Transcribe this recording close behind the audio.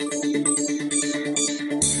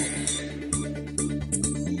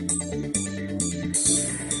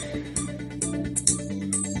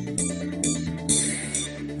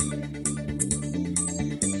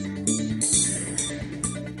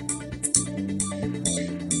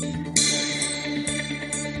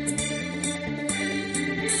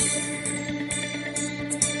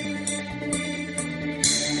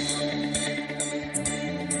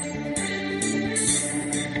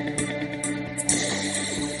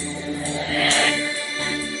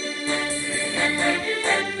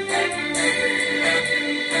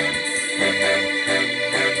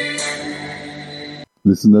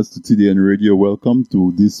Listeners to TDN Radio, welcome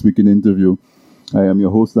to this week in interview. I am your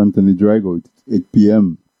host, Anthony Drago. It's 8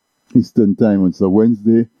 p.m. Eastern Time. It's a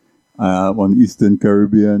Wednesday. On Eastern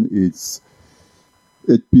Caribbean, it's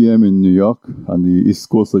 8 p.m. in New York. On the East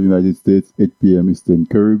Coast of the United States, 8 p.m. Eastern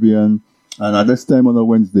Caribbean. And at this time on a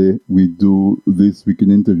Wednesday, we do This Week in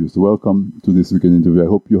Interview. So welcome to This Week in Interview. I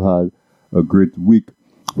hope you had a great week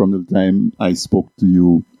from the time I spoke to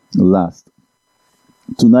you last.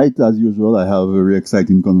 Tonight, as usual, I have a very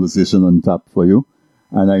exciting conversation on tap for you.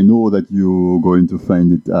 And I know that you're going to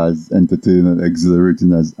find it as entertaining and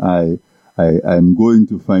exhilarating as I am going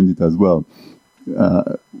to find it as well.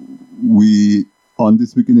 On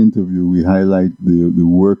this week in interview, we highlight the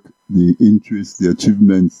work, the interests, the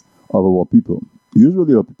achievements of our people.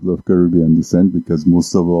 Usually our people of Caribbean descent, because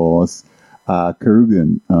most of us are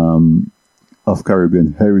Caribbean, of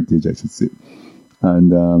Caribbean heritage, I should say.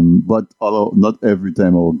 And but although not every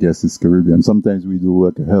time our guest is Caribbean, sometimes we do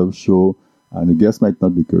like a health show, and the guest might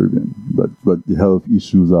not be Caribbean, but the health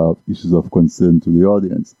issues are issues of concern to the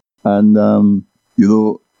audience. And the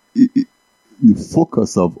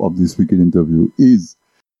focus of this weekend interview is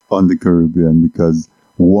on the Caribbean, because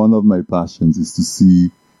one of my passions is to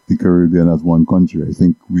see the Caribbean as one country. I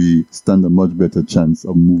think we stand a much better chance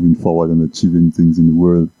of moving forward and achieving things in the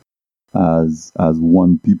world as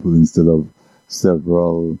one people instead of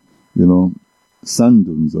several, sand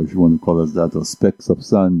dunes, or if you want to call us that, or specks of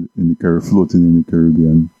sand floating in the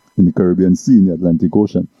Caribbean Sea, in the Atlantic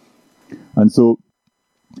Ocean. And so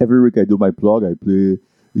every week I do my plug. I play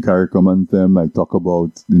the CARICOM anthem. I talk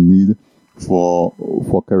about the need for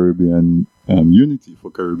Caribbean unity, for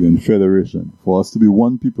Caribbean federation, for us to be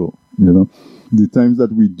one people. The times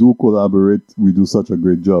that we do collaborate, we do such a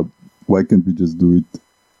great job. Why can't we just do it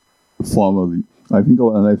formally? I think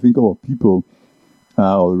our people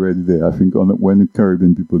are already there. I think when the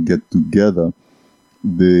Caribbean people get together,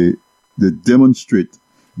 they demonstrate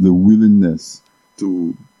their willingness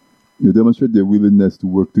to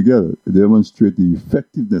work together. They demonstrate the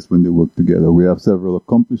effectiveness when they work together. We have several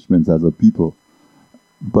accomplishments as a people,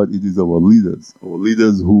 but it is our leaders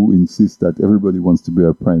who insist that everybody wants to be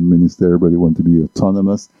a prime minister, everybody wants to be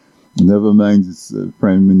autonomous. Never mind this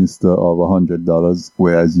prime minister of $100,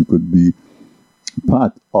 whereas you could be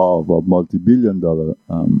part of a multi-billion-dollar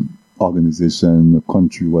organization, a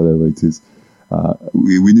country, whatever it is.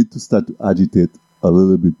 We need to start to agitate a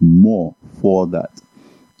little bit more for that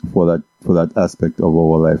aspect of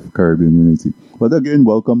our life, Caribbean unity. But again,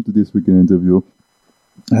 welcome to this weekend interview.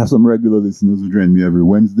 I have some regular listeners who join me every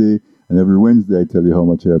Wednesday, and every Wednesday I tell you how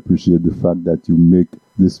much I appreciate the fact that you make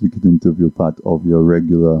this weekend interview part of your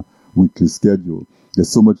regular weekly schedule. There's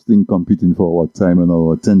so much thing competing for our time and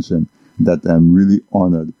our attention that I'm really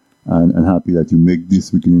honored and happy that you make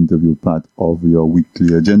this weekend interview part of your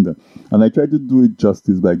weekly agenda. And I try to do it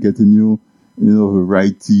justice by getting you, a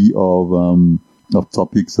variety of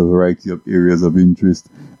topics, a variety of areas of interest.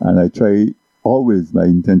 And I try always, my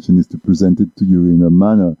intention is to present it to you in a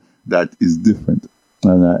manner that is different.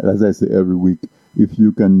 And as I say every week, if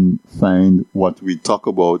you can find what we talk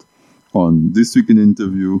about on this weekend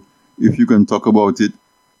interview, if you can talk about it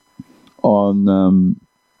on,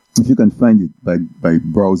 if you can find it by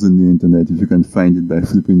browsing the internet, if you can find it by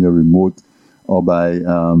flipping your remote or by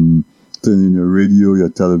turning your radio, your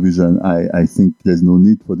television, I think there's no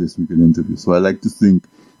need for this weekend interview. So I like to think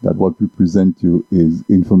that what we present you is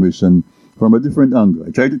information from a different angle.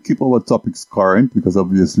 I try to keep our topics current because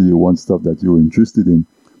obviously you want stuff that you're interested in,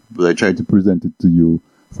 but I try to present it to you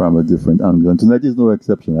from a different angle. And tonight is no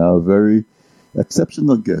exception. I have a very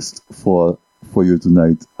exceptional guest for you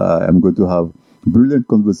tonight. I'm going to have a brilliant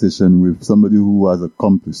conversation with somebody who has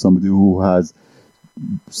accomplished, somebody who has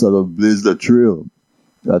sort of blazed a trail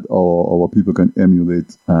that our people can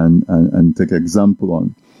emulate and take example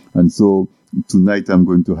on. And so tonight I'm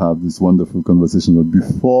going to have this wonderful conversation. But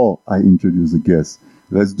before I introduce the guest,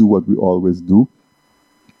 let's do what we always do.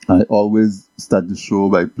 I always start the show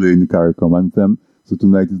by playing the CARICOM anthem. So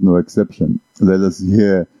tonight is no exception. Let us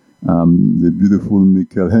hear the beautiful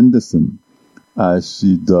Mikel Henderson as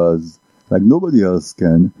she does, like nobody else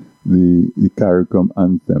can, the CARICOM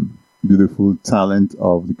anthem. Beautiful talent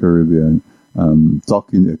of the Caribbean,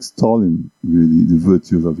 extolling really the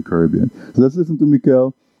virtues of the Caribbean. So let's listen to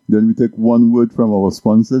Mikel. Then we take one word from our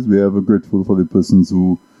sponsors. We are ever grateful for the persons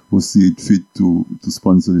who see it fit to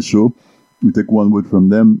sponsor the show. We take one word from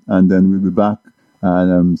them, and then we'll be back.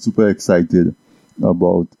 And I'm super excited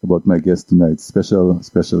about my guest tonight. Special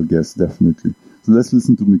guest, definitely. So let's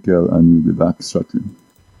listen to Mikel, and we'll be back shortly.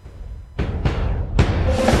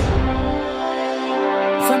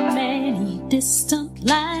 From many distant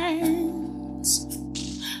lands,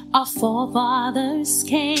 Our forefathers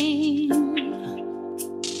came,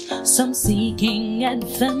 some seeking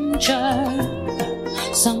adventure,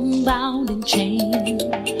 some bound in chains.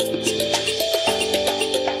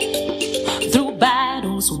 Through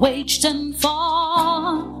battles waged and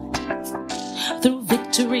fought, through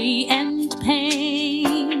victory and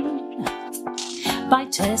pain, by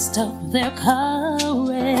test of their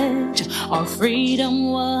courage, our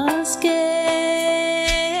freedom was gained.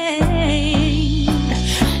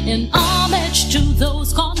 In homage to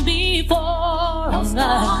those gone before us,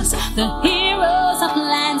 the heroes of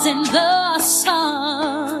lands in the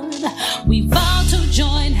sun, we vow to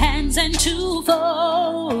join hands and to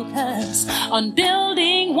focus on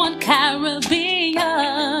building one Caribbean.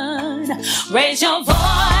 Raise your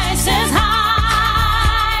voices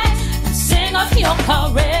high and sing of your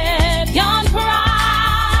Caribbean pride.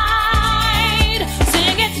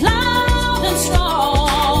 Sing it loud and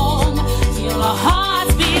strong, feel our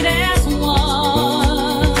hearts beat as one.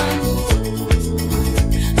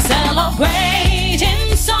 Celebrate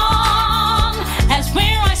in song as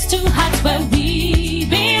we rise to heights where we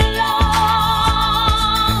belong.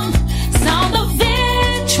 Sound the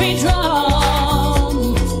victory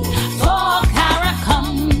drum for CARICOM.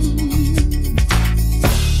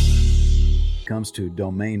 Comes to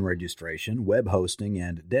domain registration, web hosting,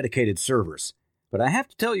 and dedicated servers. But I have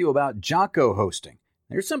to tell you about Jocko Hosting.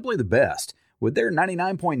 They're simply the best. With their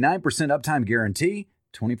 99.9% uptime guarantee,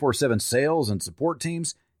 24/7 sales and support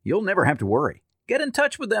teams, you'll never have to worry. Get in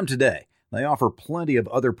touch with them today. They offer plenty of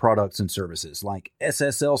other products and services like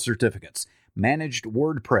SSL certificates, managed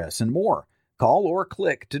WordPress, and more. Call or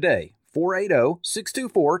click today,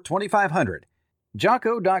 480-624-2500.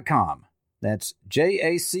 Jocko.com. That's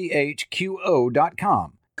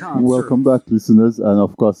JACHQO.com. Welcome back, listeners. And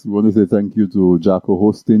of course, we want to say thank you to Jocko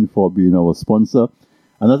Hosting for being our sponsor.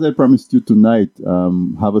 And as I promised you tonight,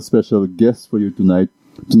 have a special guest for you tonight.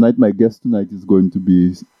 Tonight, my guest tonight is going to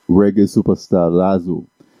be reggae superstar Lazo.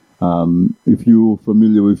 If you're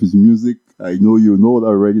familiar with his music, I know you know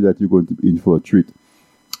already that you're going to be in for a treat.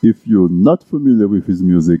 If you're not familiar with his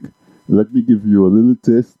music, let me give you a little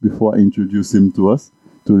taste before I introduce him to us,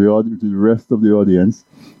 to the rest of the audience.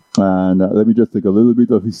 And let me just take a little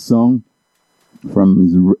bit of his song from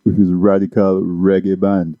his radical reggae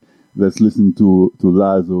band. Let's listen to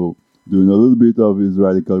Lazo doing a little bit of his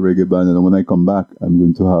radical reggae band, and when I come back, I'm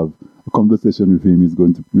going to have a conversation with him.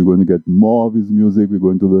 We're going to get more of his music. We're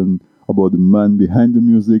going to learn about the man behind the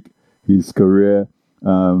music, his career,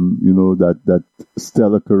 that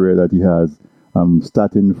stellar career that he has,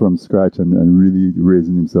 starting from scratch and really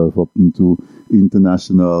raising himself up into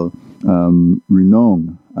international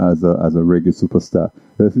renown as a reggae superstar.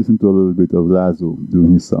 Let's listen to a little bit of Lazo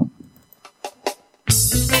doing his song.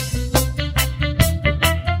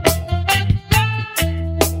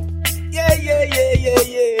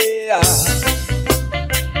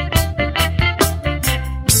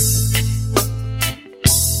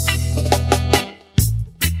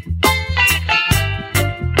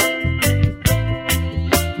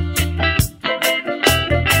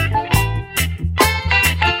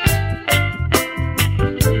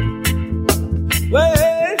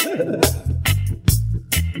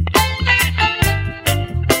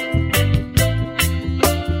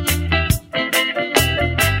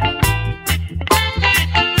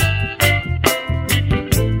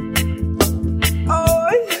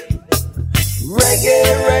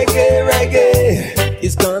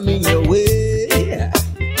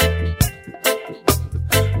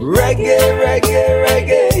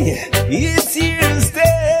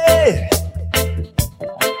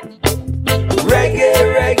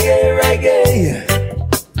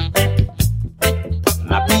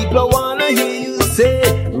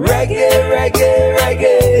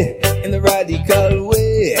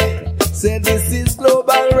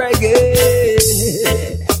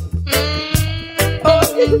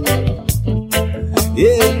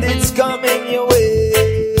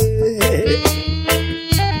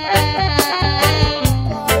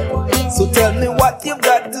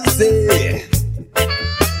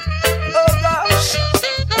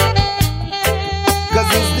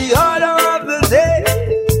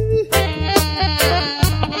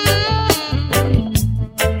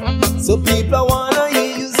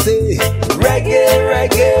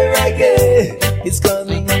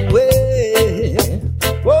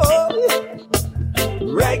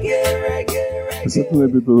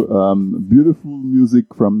 Beautiful music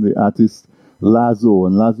from the artist Lazo,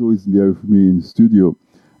 and Lazo is here with me in the studio.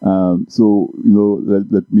 Let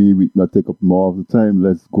me not take up more of the time.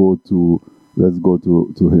 Let's go to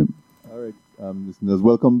him. All right, listeners,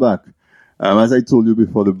 welcome back. As I told you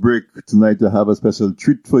before the break, tonight I have a special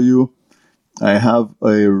treat for you. I have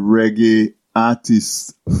a reggae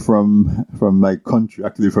artist from my country,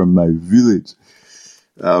 actually from my village,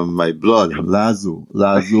 my blood, Lazo.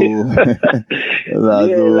 Lazo. Your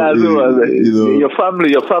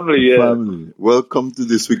family, yeah. Family. Welcome to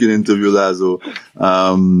this weekend interview, Lazo.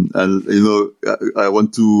 And I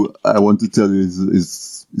want to tell you,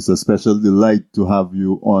 it's a special delight to have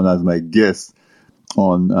you on as my guest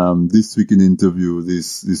on this weekend interview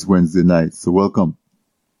this Wednesday night. So welcome.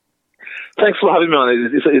 Thanks for having me on.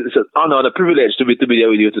 It's an honor and a privilege to be there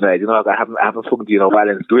with you tonight. I haven't spoken to you in a while,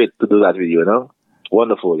 and it's great to do that with you.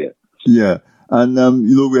 Wonderful, yeah. Yeah, and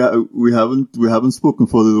we haven't spoken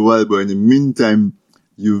for a little while, but in the meantime,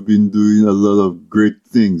 you've been doing a lot of great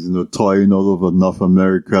things. Touring all over North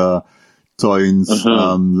America, touring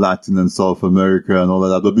Latin and South America, and all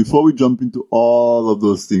of that. But before we jump into all of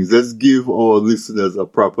those things, let's give our listeners a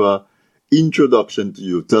proper introduction to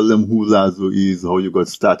you. Tell them who Lazo is, how you got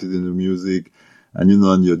started in the music, and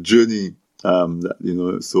on your journey,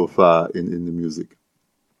 so far in the music.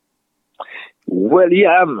 Well,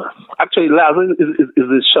 yeah, actually Lazo is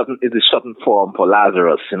the shortened form for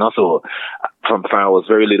Lazarus. So from I was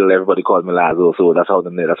very little, everybody called me Lazo. So that's how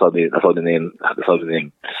the name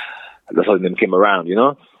came around.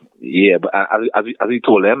 Yeah, but as we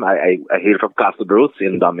told them, I hail from Castlebrose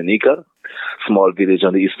in Dominica, small village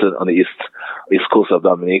on the east coast of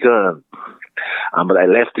Dominica. But I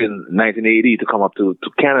left in 1980 to come up to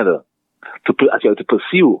Canada to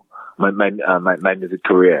pursue my music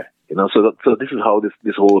career. So this is how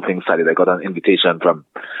this whole thing started. I got an invitation from,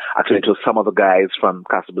 actually it was some of the guys from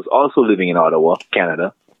Castlebrose also living in Ottawa,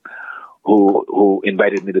 Canada, who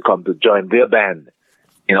invited me to come to join their band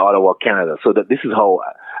in Ottawa, Canada. So that this is how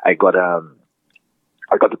I got to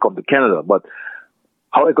come to Canada. But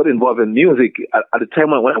how I got involved in music at the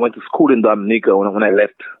time when I went to school in Dominica, when I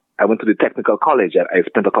left, I went to the technical college. I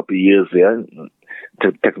spent a couple of years there,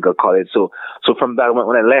 to technical college. So from that,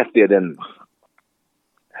 when I left there, then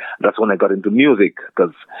that's when I got into music,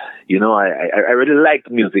 because I really liked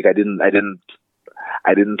music. I didn't,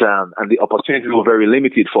 and the opportunities were very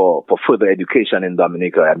limited for further education in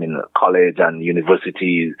Dominica. I mean, college and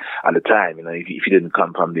university at the time. If you didn't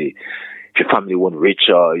come from if your family wasn't rich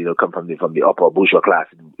or come from the upper bourgeois class,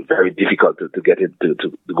 it's very difficult to get into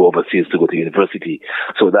to go overseas to go to university.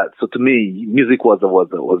 So to me, music was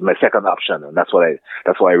my second option, and that's why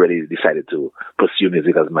I really decided to pursue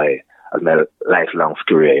music as my lifelong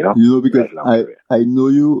career, because I know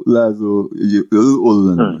you, Lazo, you're a little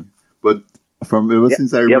older than me, but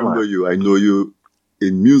since I remember you, I know you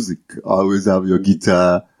in music. Always have your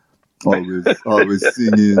guitar, always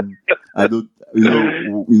singing. I don't,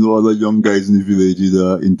 other young guys in the village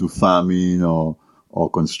either into farming or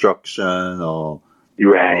construction or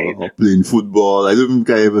playing football. I don't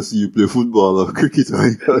think I ever see you play football or cricket or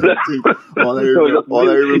anything. All I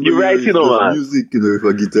remember is music, with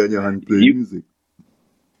a guitar in your hand playing music.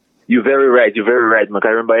 You're very right, Mark. I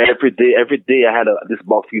remember every day I had this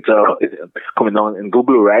box guitar coming on in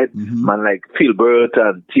Google, right? Mm-hmm. Man like Philbert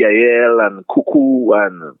and TIL and Cuckoo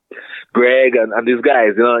and Greg and these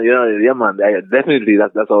guys, yeah, man. Definitely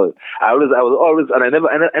that's all. I was always, and I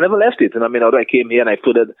never left it. And although I came here and I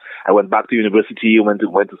went back to university, went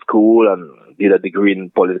to school and did a degree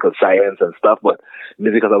in political science and stuff. But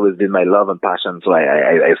music has always been my love and passion, so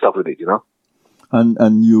I stuck with it,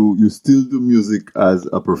 And you still do music as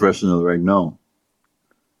a professional right now?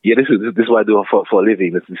 Yeah, this is what I do for a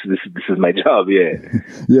living. This is my job. Yeah,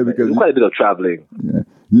 yeah, because quite a bit of traveling. Yeah,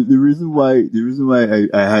 the reason why I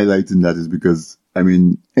highlighted that is because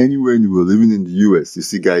anywhere you were living in the US, you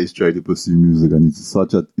see guys try to pursue music, and it's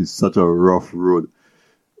such a rough road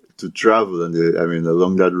to travel, and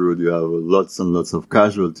along that road you have lots and lots of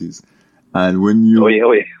casualties. And when you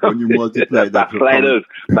when you multiply that,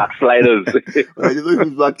 backsliders. I don't know if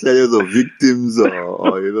it's backsliders or victims or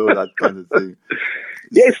that kind of thing.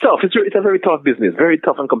 Yeah, it's tough. It's a very tough business, very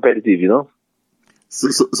tough and competitive.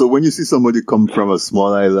 So when you see somebody come from a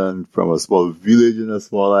small island, from a small village in a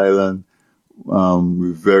small island,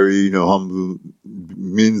 with very humble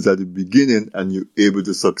means at the beginning, and you're able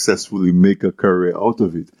to successfully make a career out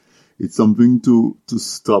of it, it's something to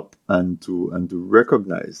stop and to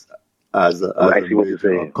recognize as a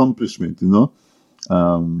major accomplishment,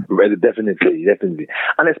 Definitely.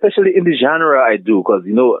 And especially in the genre I do, because,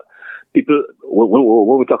 people,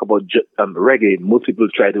 when we talk about reggae, most people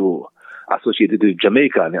try to associate it with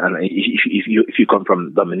Jamaica. And if you come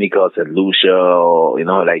from Dominica or St. Lucia, or, you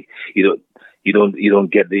don't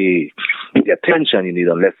get the the attention you need,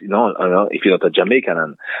 unless if you're not a Jamaican.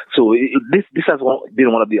 And so this has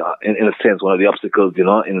been one of the in a sense one of the obstacles,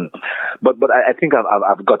 but I think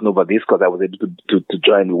I've gotten over this because I was able to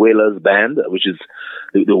join the Wailers band, which is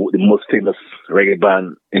the most famous reggae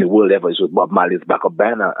band in the world ever. It was Bob Marley's backup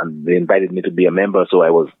band, and they invited me to be a member, so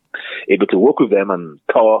I was able to work with them and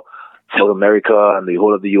tour South America and the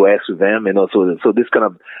whole of the US with them, so this kind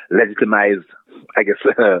of legitimized, I guess,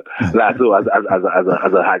 Lazo as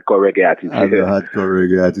a hardcore reggae artist. As a hardcore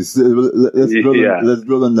reggae artist. Let's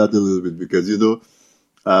build on that a little bit, because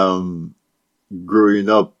growing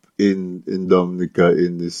up in Dominica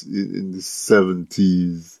in the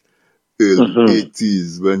 70s, early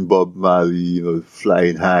 80s, when Bob Marley,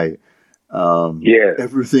 flying high,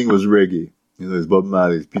 everything was reggae. It's Bob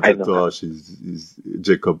Marley, it's Peter Tosh, is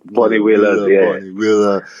Jacob Bonnie Wheeler, Bonnie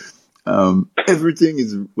Wheeler.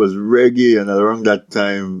 Everything was reggae, and around that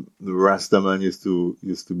time, the Rastaman used to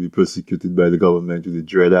be persecuted by the government with the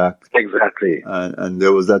Dread Act. Exactly. And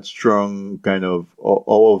there was that strong kind of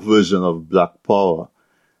our version of Black Power,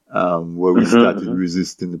 where we started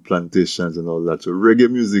resisting the plantations and all that. So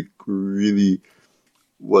reggae music really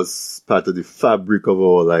was part of the fabric of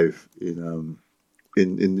our life in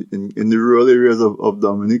the rural areas of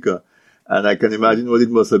Dominica. And I can imagine what it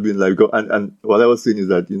must have been like. And what I was saying is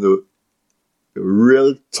that,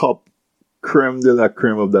 real top creme de la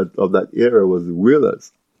creme of that era was the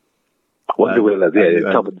Wailers. The Wailers,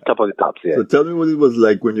 top of the tops, yeah. So tell me what it was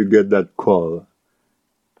like when you get that call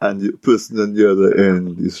and the person on the other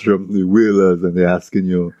end is from the Wailers and they're asking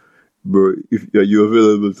you, bro, are you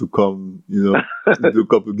available to come, do a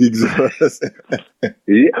couple gigs for us?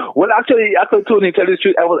 Yeah. Well, actually, Tony, tell you the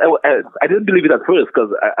truth, I didn't believe it at first,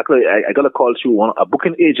 because I got a call through a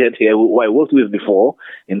booking agent here who I worked with before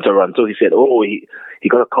in Toronto. He said, he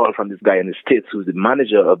got a call from this guy in the States who's the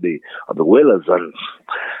manager of the Wailers, and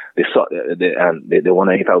they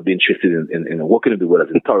wonder if I would be interested in working with the Wailers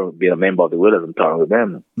in touring, being a member of the Wailers and touring with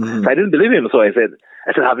them. So I didn't believe him, so I said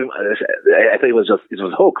have him. I thought it was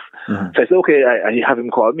hoax. So I said, okay, I have him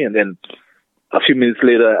call me, and then a few minutes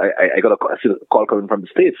later, I got a call coming from the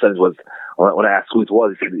States, and it was when I asked who it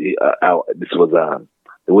was, he said this was the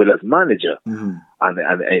Wailers manager, and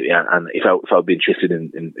if I would be interested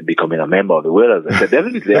in becoming a member of the Wailers, I said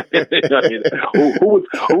definitely. Who would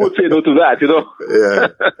say no to that? Yeah,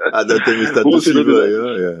 at that time you start to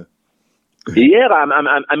shiver, Yeah,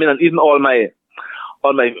 I mean, even all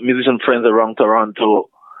my musician friends around Toronto,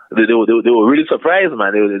 they were really surprised,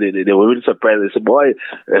 man. They were really surprised. They said, boy,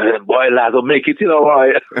 Lazo, make it,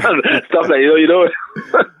 boy. Stuff like,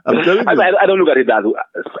 I'm telling you. I don't look at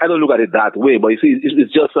it that way, but you see,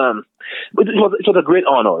 it's just, it was a great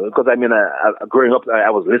honor, because I mean, growing up, I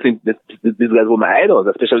was listening, these guys were my idols,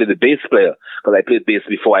 especially the bass player, because I played bass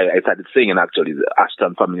before I started singing, actually. The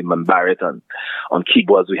Ashton family, Man Barrett, and on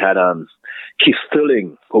keyboards we had, Keith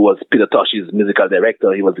Sterling, who was Peter Tosh's musical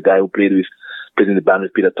director. He was the guy who played in the band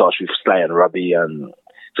with Peter Tosh, with Sly and Robbie, and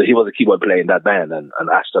so he was a keyboard player in that band, and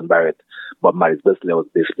Ashton Barrett, Bob Marley's bass player, was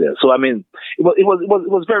bass player. So I mean, it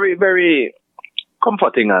was very, very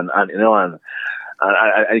comforting, and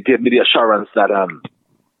it gave me the assurance that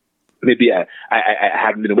maybe I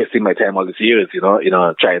hadn't been wasting my time all these years,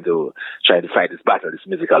 trying to fight this battle, this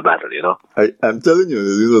musical battle, I'm telling you,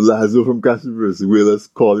 Lazo from Castleberry, Wailers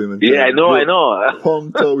call him and I know.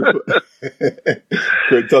 Come talk.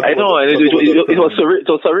 I know, and it was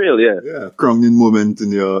surreal, yeah. Crowning moment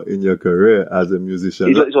in your career as a musician.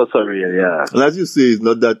 It was surreal, yeah. And as you say, it's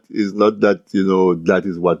not that that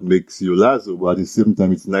is what makes you Lazo, but at the same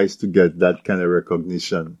time, it's nice to get that kind of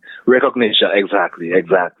recognition.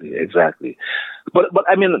 Exactly. But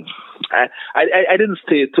I mean, I didn't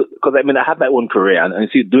stay because I mean I had my own career, and you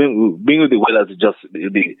see, being with the Wailers is just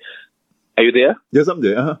the. Are you there? Yes, I'm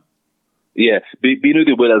there. Yeah, being with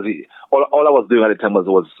the Wailers, all I was doing at the time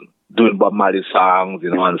was doing Bob Marley songs,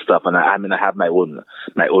 and stuff. And I have my own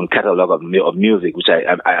catalog of music, which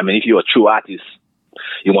I mean, if you're a true artist,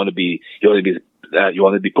 you want to be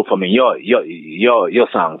performing your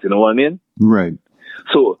songs. You know what I mean? Right.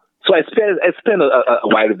 So I spent a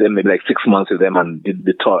while with them, maybe like 6 months with them, and did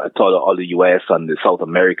the tour all the US and the South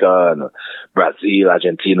America and Brazil,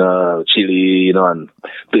 Argentina, Chile, and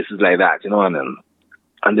places like that, and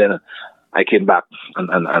then I came back and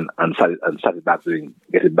started back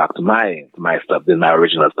getting back to my stuff, then my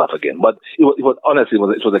original stuff again. But it was honestly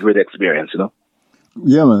it was a great experience,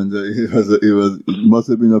 Yeah, man, it must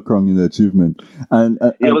have been a crowning achievement, and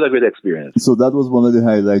it was a great experience. So that was one of the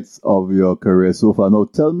highlights of your career so far. Now,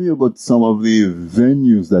 tell me about some of the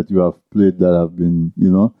venues that you have played that have been,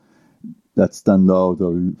 that stand out,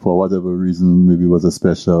 or for whatever reason, maybe it was a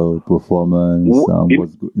special performance?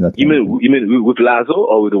 Was good, you mean with Lazo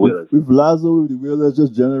or with the Wailers? With Lazo, with the Wailers,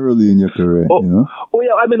 just generally in your career, oh, you know? Oh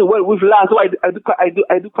yeah, I mean, well, with Lazo, I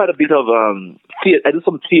do quite a bit of theater. I do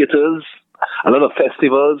some theaters, a lot of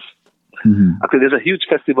festivals. Mm-hmm. Actually, there's a huge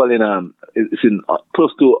festival it's in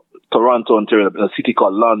close to Toronto, Ontario, in a city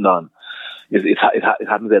called London. It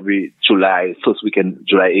happens every July, first weekend,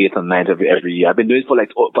 July 8th and 9th every year. I've been doing it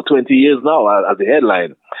for 20 years now as the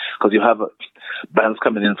headline, because you have bands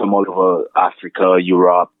coming in from all over Africa,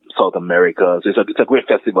 Europe, South America. So it's a great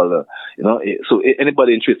festival, you know. So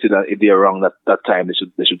anybody interested, if they're around that time, they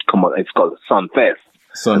should come out. It's called Sunfest.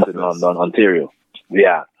 Sunfest in London, Ontario.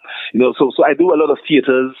 Yeah, you know. So I do a lot of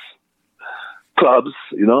theaters, clubs,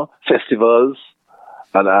 you know, festivals,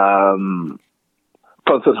 and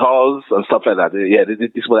concert halls and stuff like that. Yeah,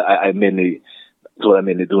 this is what I mainly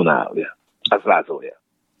do now. Yeah, as Lazo. Yeah.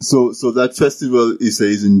 So that festival is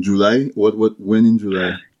in July. When in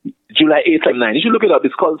July? July 8th and 9th. You should look it up.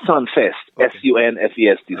 It's called Sunfest. Okay.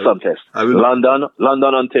 Sunfest. Sunfest. London,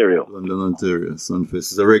 Ontario. London, Ontario. Sunfest.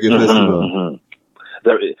 It's a reggae festival. Mm-hmm.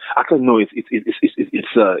 Actually, no. It's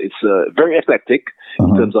very eclectic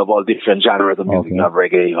in terms of all different genres of music. Okay. You have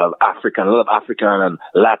reggae, you have African, a lot of African and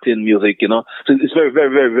Latin music. You know, so it's very, very,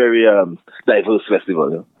 very, very diverse festival.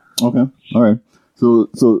 You know? Okay, all right. So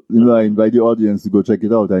you know, I invite the audience to go check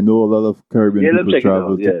it out. I know a lot of Caribbean people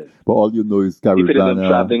travel, but all you know is Caribbean.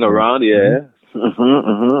 Traveling around, yeah.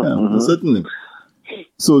 Mm-hmm. Certainly.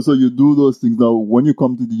 So you do those things now. When you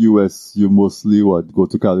come to the US, you mostly go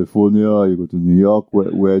to California, or you go to New York.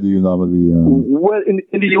 Where do you normally? Well, in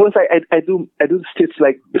the US, I do states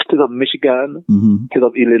like the state of Michigan, state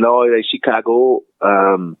of Illinois, like Chicago,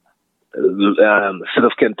 state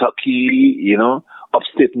of Kentucky, you know,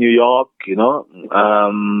 upstate New York, you know,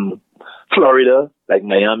 Florida, like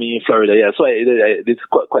Miami, Florida. Yeah, so I did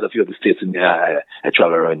quite a few of the states I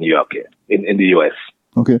travel around New York, in the US.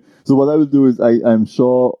 Okay, so what I will do is I'm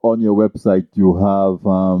sure on your website you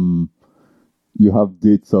have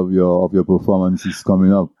dates of your performances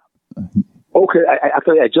coming up. Okay,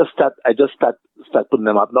 I just start putting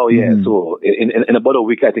them up now. Yeah, so in about a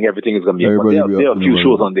week, I think everything is gonna be up. There are a few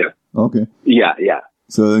shows on there. Okay. Yeah.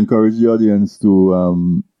 So I encourage the audience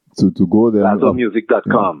to go there.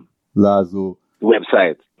 LazoMusic.com. Lazo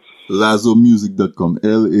website. LazoMusic.com.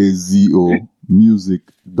 LAZO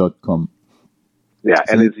music.com. Yeah,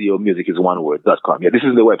 LAZO music is one word.com. Yeah, this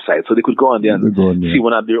is the website, so they could go on there and see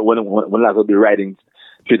when Lazo be riding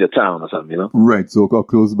through the town or something, you know. Right, so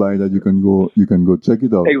close by that you can go check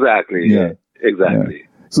it out. Exactly. Yeah. Exactly.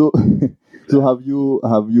 Yeah. So have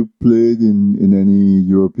you played in any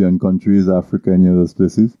European countries, Africa, any other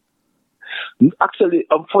places? Actually,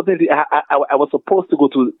 unfortunately, I was supposed to go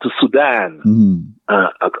to Sudan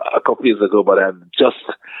a couple years ago, but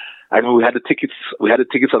we had the tickets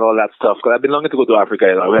and all that stuff. Because I've been longing to go to Africa.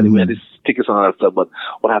 You know? We had these tickets and all that stuff. But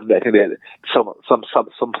what happened? I think they had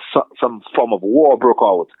some form of war broke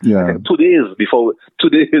out. Yeah. I think 2 days before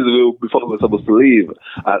we were supposed to leave,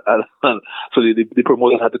 so the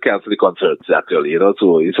promoters had to cancel the concerts. Actually, you know,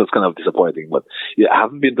 so it was kind of disappointing. But yeah, I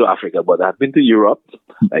haven't been to Africa, but I've been to Europe,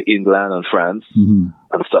 like England and France and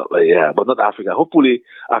stuff. Yeah, but not Africa. Hopefully,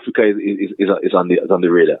 Africa is on the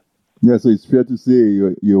radar. Yeah, so it's fair to say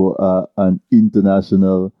you're an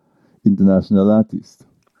international artist.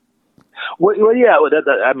 Well, yeah. Well, that's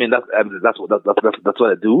what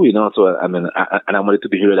I do, you know. So I want it to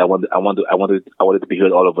be heard. I want it to be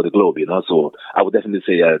heard all over the globe, you know. So I would definitely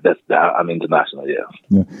say I'm international. Yeah.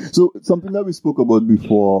 Yeah. So something that we spoke about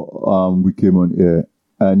before we came on air,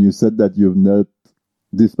 and you said that you've not,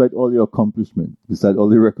 despite all your accomplishment, despite all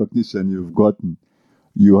the recognition you've gotten,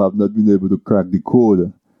 you have not been able to crack the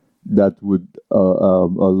code that would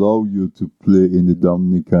allow you to play in the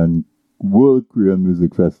Dominican World Korean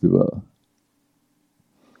Music Festival.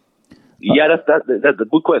 Yeah, that's a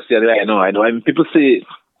good question. I know. I mean, people say,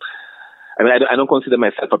 I don't consider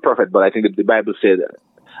myself a prophet, but I think the Bible said,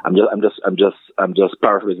 I'm just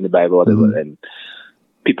paraphrasing the Bible, whatever. And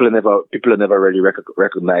people are never really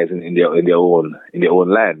recognized in their own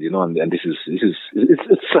land, you know. And this is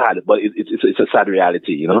it's sad, but it's a sad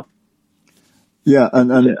reality, you know. Yeah, and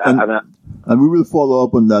we will follow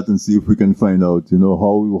up on that and see if we can find out, you know,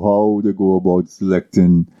 how they go about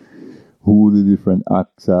selecting who the different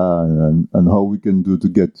acts are and how we can do to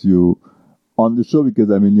get you on the show, because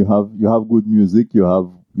I mean you have good music, you have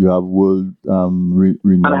world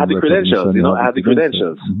renowned, and I have the credentials, you know, I have the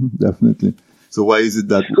credentials. Definitely. So why is it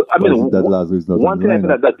that Lazo is not one thing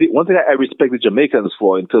I respect the Jamaicans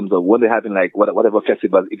for, in terms of when they're having like whatever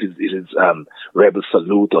festival, if it's Rebel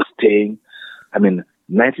Salute or Sting, I mean,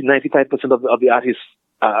 95% of the artists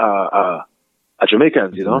are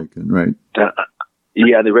Jamaicans, you know. Jamaican, right.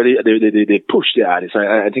 Yeah, they push the artists.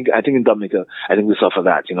 I think in Dominica, I think we suffer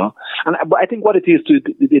that, you know. But I think what it is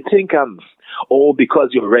they think because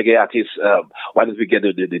you're a reggae artist, why don't we get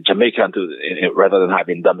the Jamaican rather than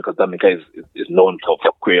having Dominica? Because Dominica is known for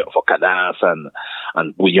cadence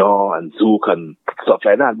and bouillon and zouk and stuff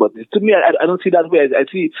like that. But to me, I don't see that way. I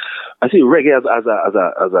see reggae as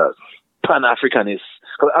a Pan-Africanist.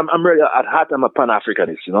 Because I'm really, at heart, I'm a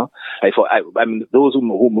Pan-Africanist, you know. I mean, those who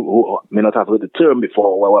may not have heard the term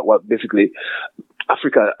before, what basically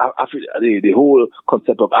Africa, the whole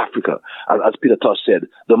concept of Africa, as Peter Tosh said,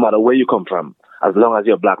 no matter where you come from, as long as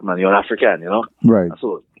you're a black man, you're an African, you know. Right.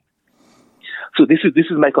 So this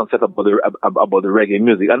is my concept about the reggae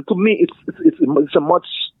music, and to me, it's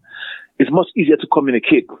much easier to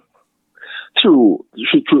communicate to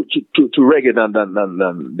reggae than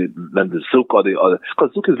the zouk or the other,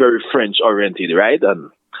 because zouk is very French oriented, right?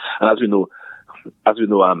 And as we know,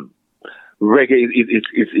 reggae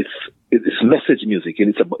it's message music,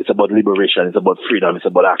 and it's about liberation, it's about freedom, it's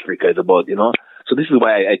about Africa, it's about, you know. So this is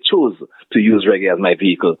why I chose to use reggae as my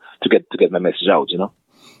vehicle to get my message out, you know.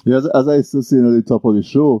 Yeah, as I used to say at the top of the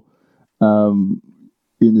show, in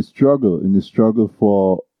the struggle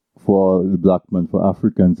for the black man, for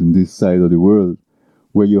Africans in this side of the world,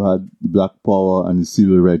 where you had the Black Power and the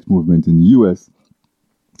civil rights movement in the US,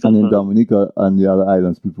 and in Dominica and the other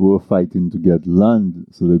islands, people were fighting to get land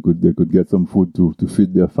so they could get some food to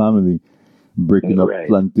feed their family, breaking up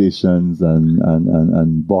plantations and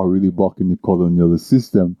really bucking the colonial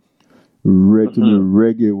system.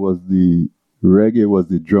 Reggae was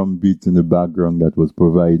the drum beat in the background that was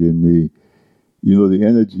providing the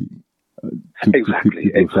energy to keep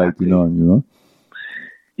people fighting on, you know.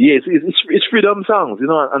 Yes, it's freedom songs, you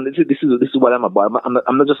know, and this is what I'm about.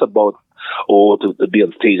 I'm not just about to be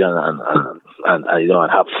on stage and you know,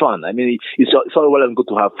 and have fun. I mean, it's all well and good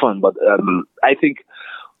to have fun, but I think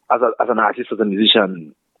as an artist, as a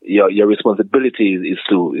musician, your responsibility is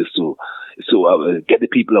to get the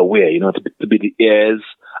people aware, you know, to be the ears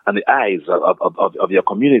and the eyes of your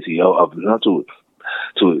community, of you know, to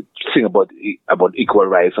sing about equal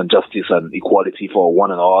rights and justice and equality for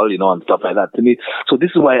one and all, you know, and stuff like that. To me, so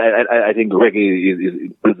this is why I think reggae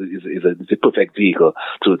is a perfect vehicle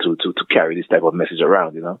to carry this type of message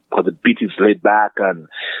around, you know, because the beat is laid back, and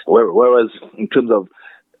whereas in terms of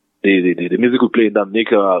the music we play in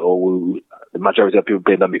Dominica, or the majority of people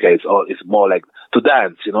play in Dominica, it's more like to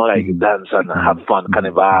dance, you know, like dance and have fun,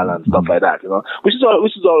 carnival and stuff like that, you know, which is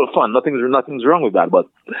all fun. Nothing's wrong with that. But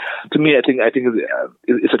to me, I think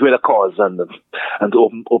it's a greater cause and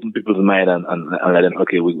to open people's mind and let them,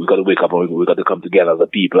 okay, we got to wake up and we got to come together as a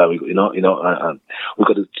people, and and we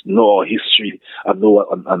got to know our history and know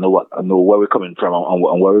where we're coming from and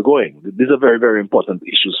where we're going. These are very, very important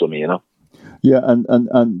issues for me, you know. Yeah,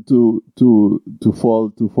 and to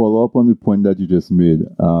follow up on the point that you just made,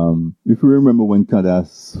 if you remember when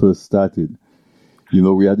Cadence first started, you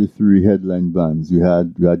know, we had the three headline bands. We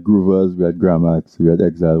had Groovers, we had Gramax, we had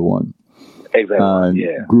Exile One. Exile One,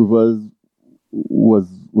 yeah. Groovers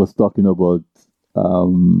was talking about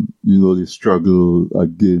you know, the struggle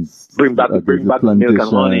against bring back the milk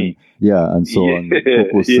and honey. Yeah, and so on.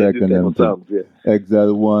 Coco Sec and everything. Yeah.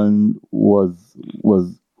 Exile One was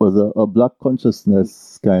a black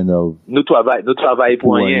consciousness kind of no travail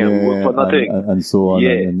pour rien, for nothing, and so on,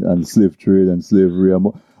 and slave trade and slavery, a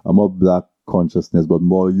more black consciousness, but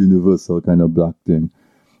more universal kind of black thing.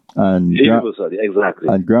 And universal, exactly.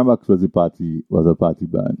 And Gramax was a party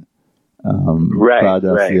band. Right.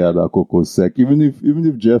 Coco Sec. Even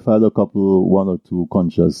if Jeff had one or two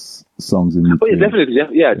conscious songs in it. Oh, yeah, definitely. Jeff.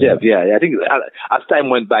 I think as time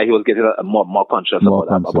went by, he was getting more conscious about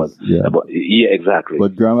exactly.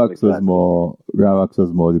 But Gramax was more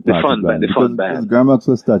the party band. The fun band. Gramax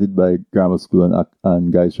was started by Grammar School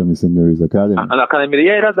and guys from the St. Mary's Academy. And Academy,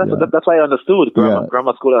 that's why I understood.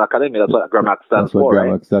 Grammar School and Academy, that's what Gramax stands for, right?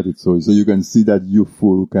 Gramax started. So you can see that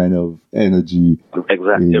youthful kind of energy.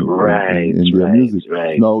 Exactly, in their music.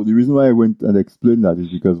 Right. Now, the reason why I went and explained that is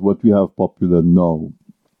because what we have popular now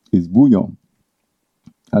is bouillon.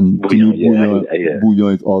 And bouillon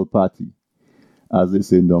is all party, as they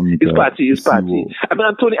say in Dominica. It's party. I mean,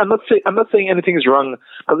 Anthony, I'm not saying anything is wrong.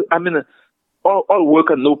 Because I mean, all work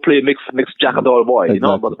and no play makes Jack a dull boy, you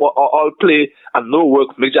know. But all play and no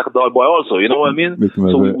work makes Jack a dull boy also. You know what I mean? Make him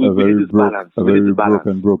a very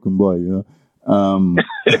broken boy, you know.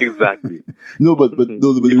 Exactly. No, but the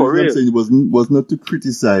reason I'm saying it was not to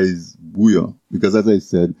criticize bouillon, because as I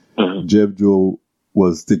said, Jeff Joe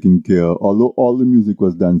was taking care. Although all the music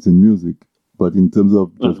was dancing music, but in terms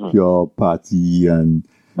of just pure party and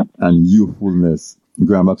youthfulness,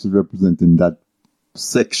 Graham Max is representing that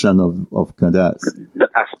section of Candas.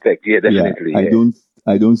 That aspect, yeah, definitely. Yeah,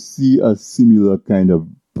 I don't see a similar kind of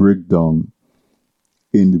breakdown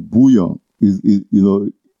in the bouillon. Is you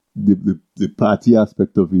know, the party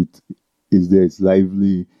aspect of it is there. It's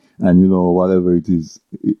lively, and you know, whatever it is,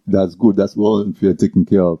 that's good. That's well and fair taken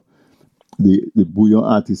care of. The bouillon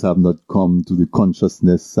artists have not come to the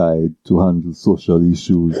consciousness side to handle social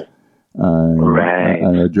issues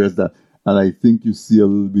and address that. And I think you see a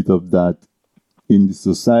little bit of that in the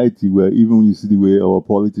society, where even when you see the way our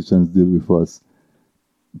politicians deal with us,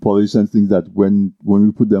 politicians think that when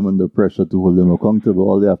we put them under pressure to hold them accountable,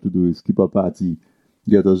 all they have to do is keep a party,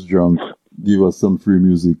 get us drunk, give us some free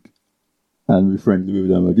music, and be friendly with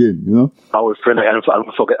them again, you know? I will forget about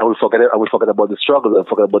the struggle, I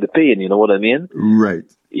forget about the pain, you know what I mean? Right.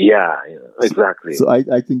 Yeah, exactly. So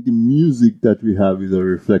I think the music that we have is a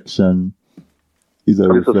reflection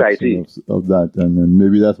of that, and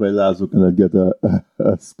maybe that's why Lazo cannot get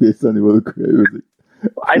a space on the world of music.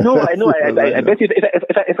 I know. I bet if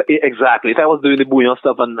exactly. If I was doing the bouillon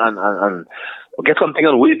stuff and get something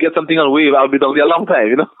on wave, I'll be down there a long time,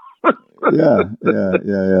 you know. yeah.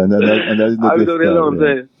 And that is I'll be down there a long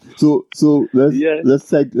time. So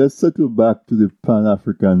let's circle back to the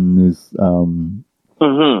Pan-Africanist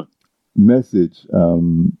message.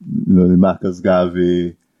 You know, the Marcus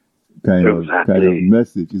Garvey kind of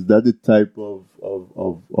message. Is that the type of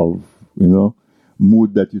you know,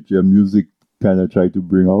 mood that your music kind of try to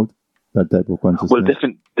bring out, that type of consciousness? Well,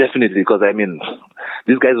 definitely, because I mean,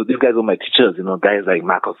 these guys were my teachers, you know, guys like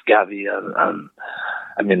Marcus Garvey and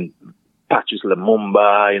I mean, Patrice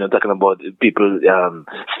Lumumba, you know, talking about people,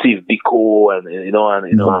 Steve Biko and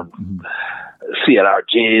C.L.R.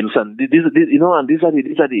 James, and these you know, and these are the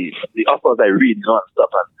authors I read, you know, and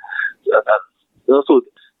stuff, and you know, so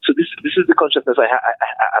this is the consciousness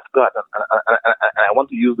I've got, and I want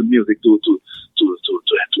to use the music to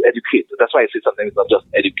educate. That's why I say something is not just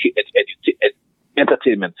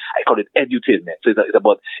entertainment. I call it edutainment. So it's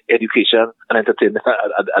about education and entertainment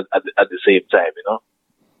at the same time, you know.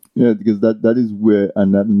 Yeah, because that is where,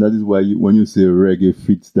 and that is why when you say reggae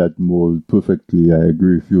fits that mold perfectly, I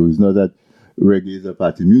agree with you. It's not that reggae is a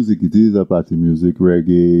party music. It is a party music.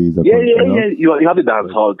 Reggae is a You have the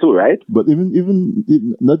dance hall too, right? But even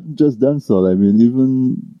not just dance hall. I mean,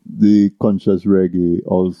 even the conscious reggae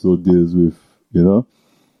also deals with, you know.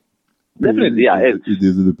 Definitely, it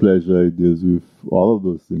deals with the pleasure. It deals with all of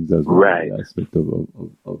those things as well. Right. The aspect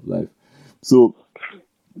of life. So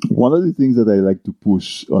one of the things that I like to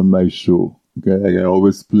push on my show, okay, I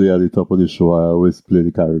always play at the top of the show. I always play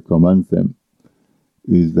the CARICOM anthem.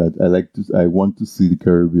 Is that I want to see the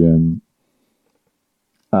Caribbean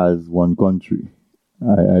as one country.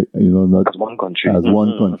 Not as one country. As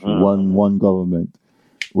one country, one government,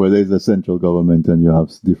 where there is a central government and you have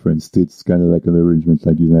different states, kind of like an arrangement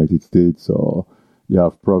like the United States, or you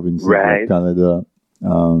have provinces like Canada.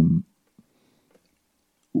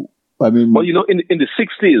 I mean, well, you know, in the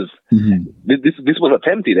 60s, this was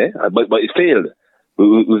attempted, but it failed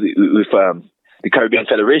with the Caribbean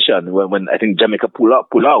Federation when I think Jamaica pull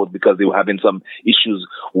out because they were having some issues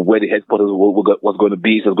where the headquarters was going to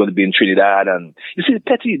be. So it was going to be in Trinidad, and you see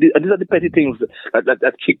these are the petty things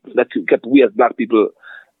that kept we as black people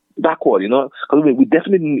backward, you know, because we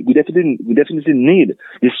definitely need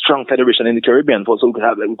this strong federation in the Caribbean so we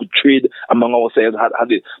could trade among ourselves, have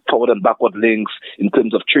the forward and backward links in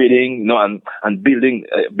terms of trading, you know, and building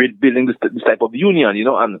this type of union, you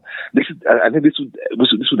know, and I think this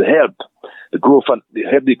would help the growth and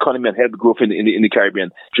help the economy and help the growth in the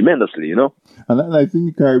Caribbean tremendously, you know. And I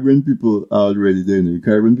think the Caribbean people are already there. You know. The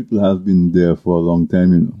Caribbean people have been there for a long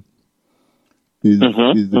time, you know. Is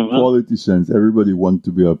the politicians, everybody want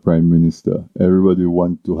to be a prime minister. Everybody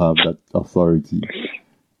want to have that authority.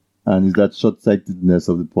 And is that short-sightedness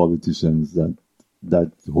of the politicians that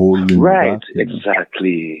holding right, back, you know?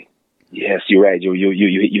 Exactly. Yes, you're right. You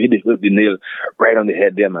hit the nail right on the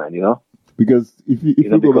head there, man, you know? Because if you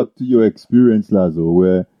go back to your experience, Lazo,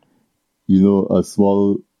 where, you know, a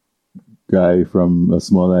small guy from a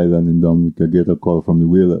small island in Dominica get a call from the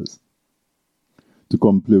Whalers to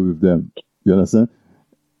come play with them. You understand?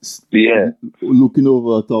 Yeah. Looking over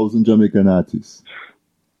 1,000 Jamaican artists.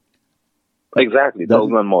 Exactly,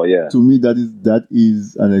 1,000 and more, yeah. To me, that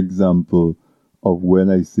is an example of when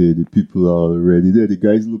I say the people are already there. The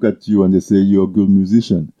guys look at you and they say you're a good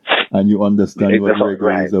musician. And you understand what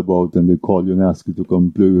reggae is about, and they call you and ask you to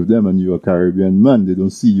come play with them, and you're a Caribbean man. They don't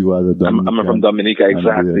see you as a Dominican. I'm from Dominica,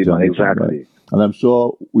 exactly, exactly. Right? And I'm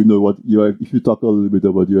sure we know if you talk a little bit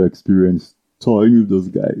about your experience touring with those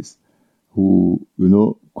guys, who,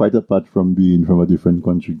 quite apart from being from a different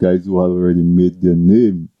country, guys who have already made their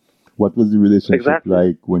name. What was the relationship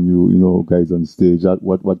like when you guys on stage?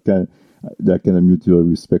 What kind that kind of mutual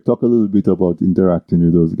respect? Talk a little bit about interacting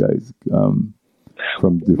with those guys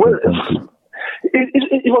from different countries.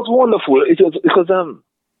 It was wonderful. It was because I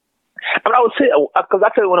would say because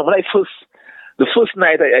actually when I the first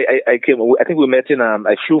night I came, I think we met in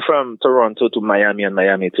I flew from Toronto to Miami and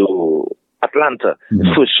Miami to Atlanta. Mm-hmm.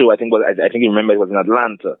 The first show I think you remember it was in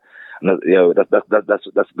Atlanta. That's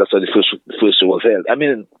where the first show was held. I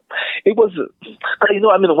mean, it was,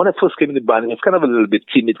 when I first came in the band, it was kind of a little bit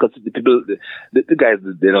timid because the people, the guys,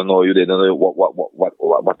 they don't know you, they don't know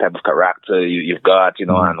what type of character you've got, and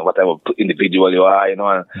what type of individual you are, and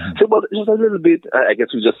so it was a little bit, I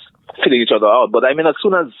guess we just filling each other out. But I mean, as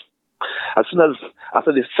soon as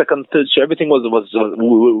after the second, third show, everything was we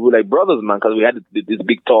were like brothers, man, because we had this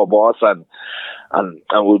big tour bus and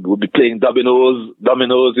we'd be playing dominoes,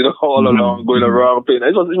 all along, going around playing.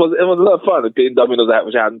 It was a lot of fun playing dominoes,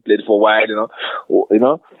 which I hadn't played for a while,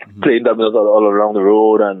 playing dominoes all around the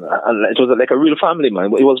road, and it was like a real family, man.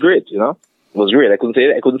 It was great, It was great. I couldn't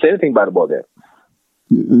say anything bad about that.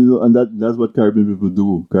 And that's what Caribbean people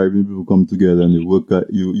do. Caribbean people come together and they work.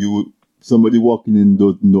 Somebody walking in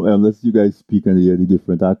don't know, unless you guys speak and they hear the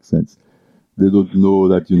different accents, they don't know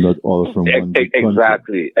that you're not all from one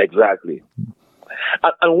country. Exactly.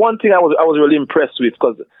 And one thing I was really impressed with,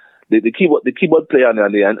 because the keyboard player and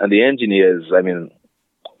the engineers, I mean,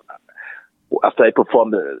 after I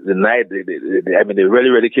performed the night, they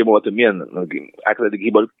really came over to me, and actually the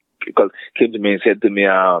keyboard came to me and said to me,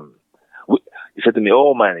 he said to me,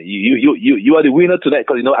 "Oh man, you are the winner tonight."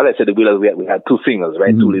 Because as I said, the winners we had two singers,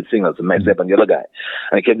 right? Mm-hmm. Two lead singers, myself and the other guy.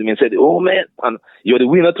 And he came to me and said, "Oh man, and you're the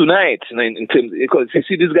winner tonight." In terms, because you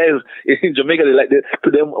see these guys in Jamaica, they to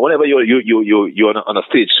them whenever you're on a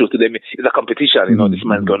stage show, to them it's a competition. This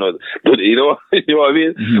man's gonna do it. You know what I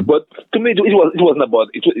mean? Mm-hmm. But to me, it wasn't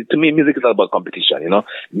about. To me, music is not about competition.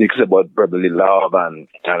 Music is about brotherly love and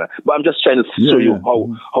but I'm just trying to show you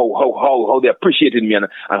how they appreciated me and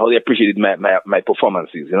how they appreciated my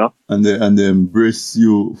performances, and they embrace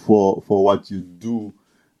you for what you do,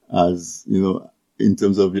 as in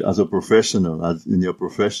terms of as a professional, as in your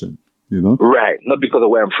profession, right? Not because of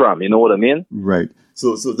where I'm from, you know what I mean? Right.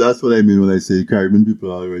 So that's what I mean when I say Caribbean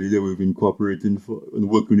people are already there. We've been cooperating and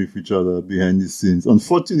working with each other behind the scenes.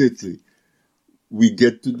 Unfortunately, we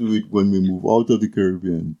get to do it when we move out of the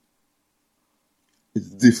Caribbean. It's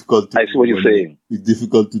difficult. I see what you're saying. It's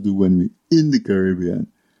difficult to do when we're in the Caribbean.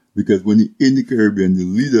 Because when you're in the Caribbean, the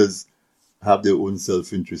leaders have their own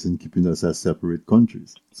self-interest in keeping us as separate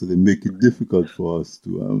countries. So they make it difficult for us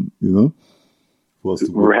to, for us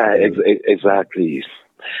to work together. Exactly.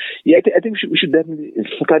 Yeah, I think we should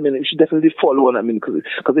definitely follow on. I mean, because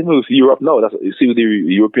even with Europe now, that's what you see with the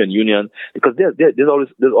European Union, because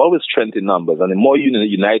there's always strength in numbers, and the more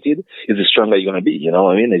united is the stronger you're going to be. You know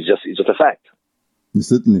what I mean? It's just a fact.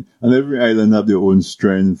 Certainly, and every island have their own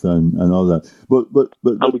strength and all that. But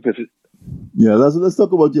yeah, let's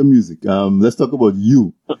talk about your music. Let's talk about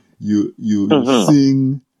you. You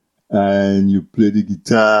sing and you play the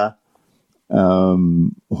guitar. How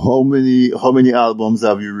many albums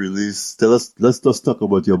have you released? Let's just talk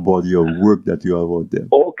about your body of work that you have out there.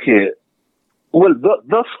 Okay. Well,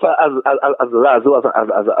 thus far as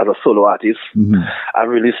a solo artist, mm-hmm. I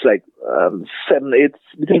released like 7, 8,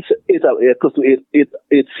 between 8, close to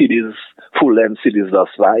 8 CDs, full-length CDs thus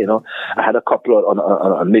far. I had a couple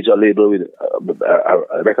on a major label with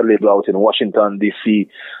a record label out in Washington D.C.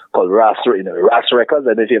 called Ras Records.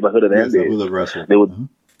 I don't know if you ever heard of them. Yes, they would. Mm-hmm.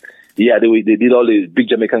 Yeah, they did all the big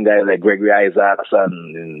Jamaican guys like Gregory Isaacs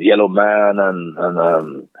and Yellow Man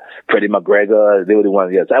and Freddie McGregor. They were the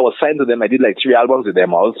ones. Yes, I was signed to them. I did like 3 albums with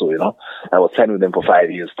them also. I was signed with them for 5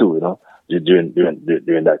 years too. During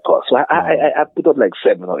that course. So I put out like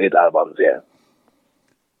 7 or 8 albums. Yeah.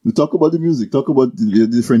 We talk about the music. Talk about the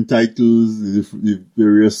different titles, the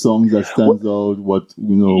various songs that stands out. What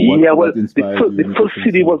what inspired you? The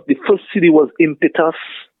first CD was Impetus.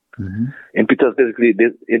 Mm-hmm. Impetus is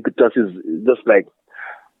just like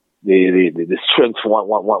the strength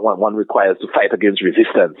one requires to fight against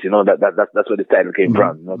resistance. That's where the title came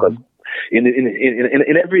from. Because in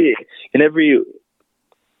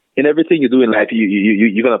everything you do in life,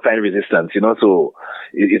 you're gonna find resistance. So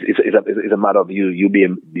it's a matter of you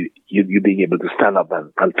being able to stand up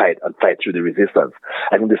and fight through the resistance.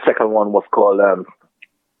 I think the second one was called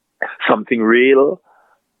Something Real.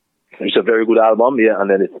 It's a very good album, yeah. And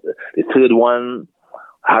then the third one,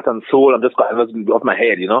 Heart and Soul. I'm just off my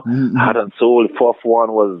head, Mm-hmm. Heart and Soul. The fourth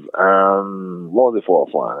one was what was the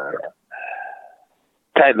fourth one?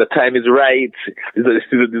 the time is right.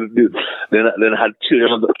 Then I had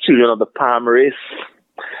children of the palm race.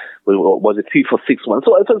 Was it 3 for 6 months?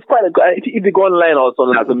 So it's quite if you go online also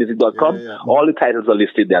on LazoMusic.com, all the titles are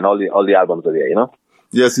listed there and all the albums are there, you know?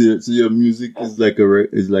 Yes, so your music is like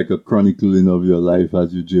a chronicling of your life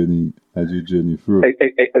as you journey through.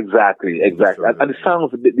 Exactly. And the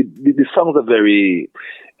songs are very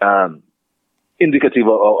indicative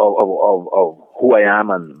of who I am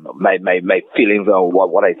and my feelings and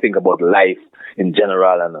what I think about life in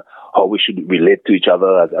general and how we should relate to each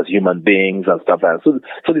other as human beings and stuff like that. So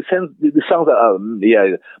the songs are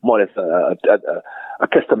more or less a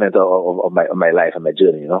testament of my life and my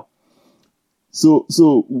journey, you know. So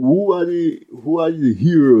who are the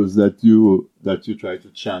heroes that you try to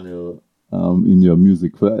channel in your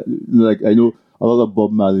music? Like I know a lot of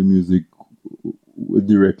Bob Marley music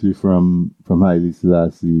directly from Haile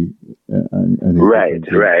Selassie and right.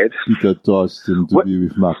 Peter Tosh seemed to be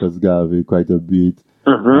with Marcus Garvey quite a bit.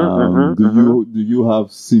 Do you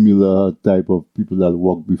have similar type of people that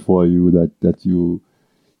walk before you that you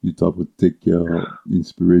thought would take your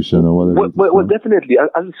inspiration or whatever? Well, definitely. I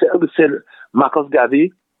would say Marcus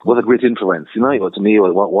Garvey was a great influence. You know, to me, he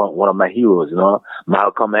was one of my heroes. You know,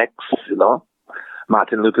 Malcolm X. You know,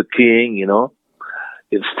 Martin Luther King. You know,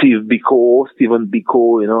 Stephen Biko.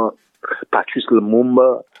 You know, Patrice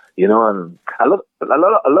Lumumba. You know, and a lot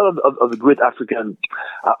of the great Africans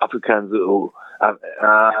who.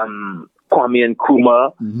 Kwame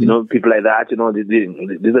Nkrumah, you know, people like that, you know, these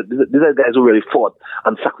are guys who really fought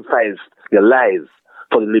and sacrificed their lives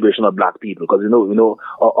for the liberation of black people. Because, you know,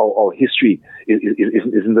 our history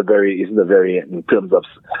isn't a very, in terms of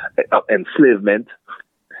enslavement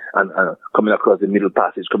and coming across the Middle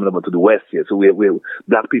Passage, coming over to the West here. So we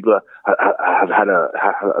black people have had a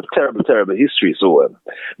terrible history. So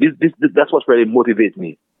that's what really motivates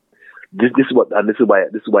me. This is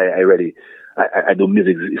why I do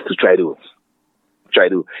music, is to try to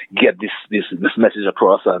get this message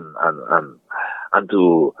across and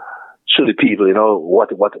to show the people, you know, what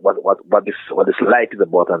this life is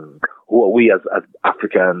about and who are we as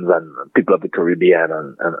Africans and people of the Caribbean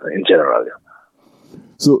and in general. Yeah.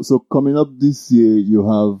 So coming up this year, you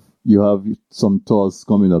have some tours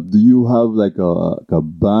coming up. Do you have like a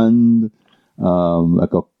band,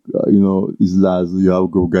 like a is Lazo, you have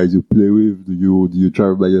guys you play with? Do you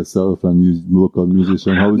travel by yourself and use local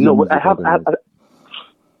musicians? How is no, I have.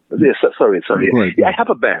 Yes, sorry. Yeah, I have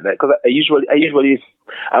a band because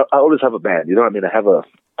I always have a band. You know what I mean? I have a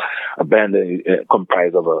band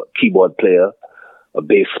comprised of a keyboard player, a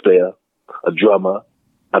bass player, a drummer,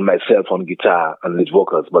 and myself on guitar and lead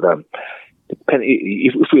vocals. But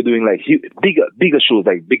if we're doing like bigger shows,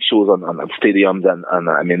 like big shows on stadiums and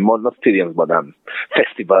I mean more not stadiums but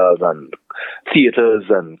festivals and theaters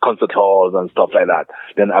and concert halls and stuff like that,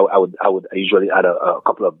 then I would usually add a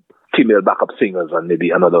couple of female backup singers and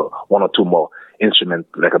maybe another one or two more instruments,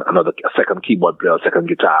 like a second keyboard player, second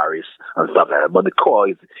guitarist and stuff like that. But the core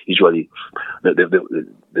is usually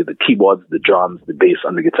the keyboards, the drums, the bass,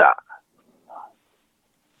 and the guitar.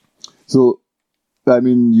 So, I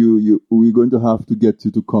mean, we're going to have to get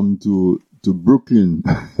you to come to Brooklyn.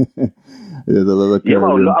 There's a lot of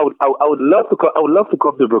Caribbean. I would love to come. I would love to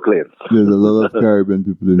come to Brooklyn. There's a lot of Caribbean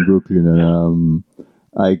people in Brooklyn, and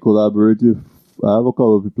I have a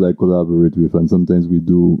couple of people I collaborate with, and sometimes we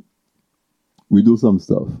do some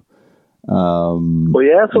stuff. So we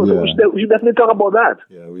should definitely talk about that.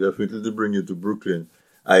 Yeah, we definitely to bring you to Brooklyn.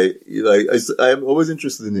 I'm always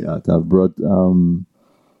interested in the art. I've brought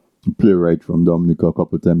playwright from Dominica a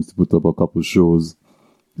couple of times to put up a couple shows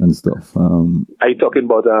and stuff. Are you talking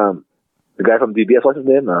about the guy from DBS? What's his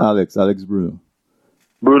name? Alex Bruno.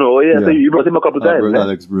 Bruno, yeah. So you brought him a couple of times. I brought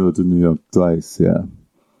Alex Bruno to New York twice, yeah.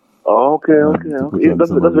 Oh, okay.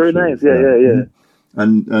 That's very nice. Yeah.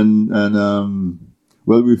 And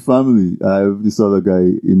well, with family, I have this other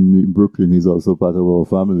guy in Brooklyn. He's also part of our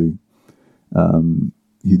family.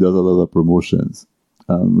 He does a lot of promotions.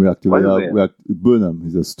 We actually have Burnham.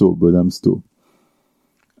 He's a store, Burnham store.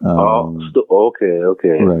 Okay.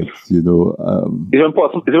 Right, you know. Is he from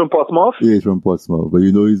Portsmouth? Yeah, he's from Portsmouth. But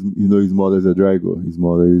his mother's a Drago. His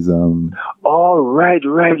mother is Oh, right.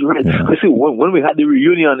 Yeah. You see, when we had the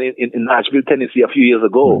reunion in Nashville, Tennessee, a few years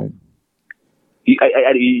ago, right.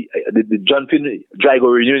 The John Finn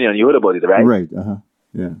Drago reunion. You heard about it, right? Right.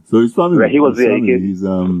 Yeah. So his family. Right, he was there. He's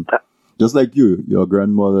just like you. Your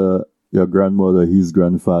grandmother, his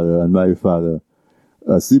grandfather, and my father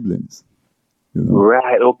are siblings. You know?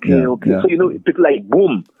 Right, okay. Yeah. So, people like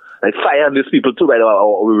Boom, like Fire and these people too, right?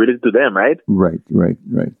 Are we related to them, right? Right.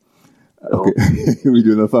 Okay, we're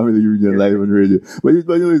doing a family reunion live on radio, but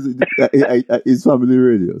it's family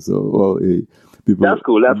radio. So, well, hey, people. That's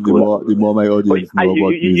cool. That's cool. The more my audience know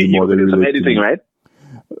about me, the more they relate some editing, to me. Right?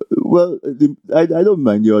 Well, I don't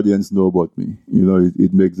mind the audience know about me. You know,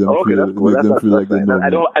 it makes them feel like they know me. I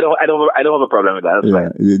don't have a problem with that. That's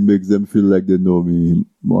fine. It makes them feel like they know me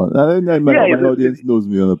more. My audience knows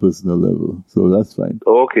me on a personal level, so that's fine.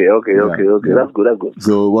 Okay. That's good.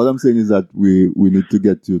 So what I'm saying is that we need to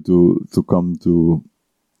get you to come to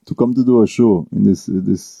do a show in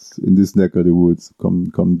this neck of the woods.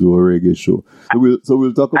 Come do a reggae show. So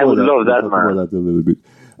we'll talk about that. I would love that, man. About that a little bit.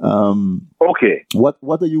 Okay.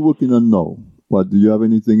 What are you working on now? Do you have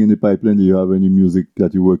anything in the pipeline? Do you have any music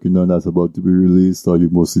that you're working on that's about to be released, or you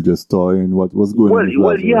mostly just toying? What's going on?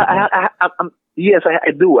 Well, yeah, yes,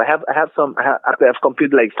 I do. I have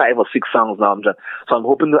completed like 5 or 6 songs now. So I'm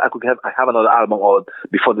hoping that I could have another album out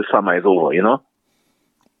before the summer is over. You know.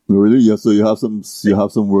 Really? Yeah. So you have some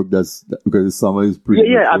work because the summer is pretty.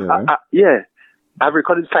 Yeah. I've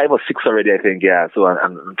recorded 5 or 6 already, I think, yeah. So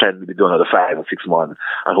I'm trying to be doing another 5 or 6 more. And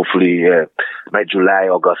hopefully, by July,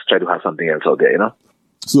 August, try to have something else out there, you know?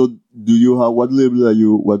 So do you have, what label do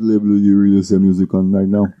you release your music on right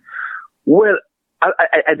now? Well, I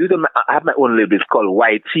have my own label. It's called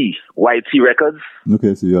YT Records.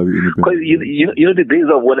 Okay, so you have independent. Because you know the days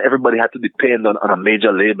of when everybody had to depend on a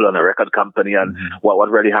major label, on a record company, and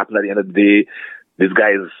what really happened at the end of the day, these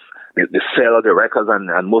guys, they sell the records, and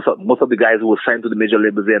most of the guys who were signed to the major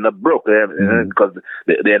labels, they end up broke because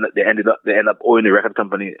they end up owing the record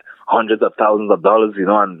company hundreds of thousands of dollars, you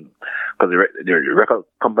know, and because the record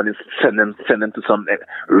companies send them to some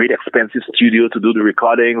really expensive studio to do the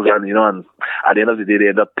recordings, and you know, and at the end of the day, they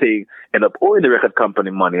end up owing the record company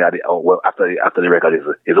money after the record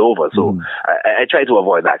is over. So I try to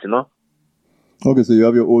avoid that, you know. Okay, so you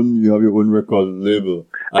have your own record label.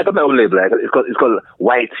 I got my own label. It's called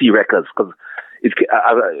YT Records, because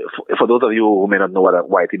for those of you who may not know what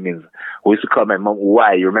YT means, we used to call my mom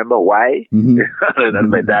Y. You remember Y? And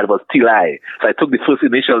my dad was T-I. So I took the first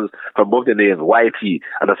initials from both the names, YT,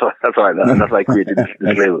 and that's why I created this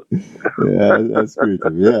label. Yeah, that's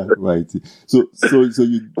creative. Yeah, YT. So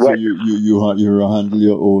you handle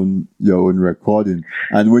your own recording,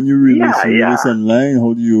 and when you release online,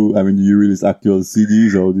 how do you? I mean, do you release actual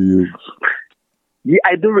CDs, or do you? Yeah,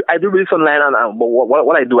 I do release online, but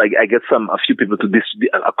what I do, I get a few people to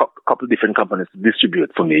distribute, a couple of different companies to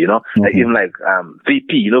distribute for me, you know? Like even like,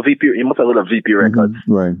 VP, you know, VP, you must have heard of VP Records.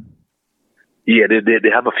 Right. Yeah,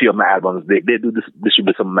 they have a few of my albums. They do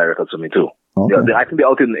distribute some of my records for me too. Okay. I think they're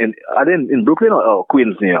out in Brooklyn or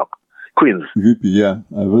Queens, New York? Queens. VP, yeah.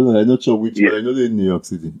 I'm not sure which, but I know they're in New York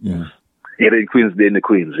City, yeah. Yeah, they're in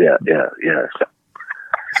Queens, yeah.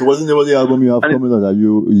 So what's the name of the album you have coming out? Or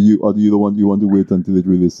do you want to wait until it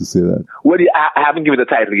releases to say that? Well, I haven't given the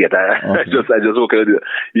title yet. I just okay.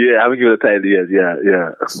 Yeah, I haven't given the title yet.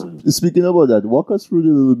 Yeah. Speaking about that, walk us through a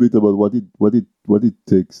little bit about what it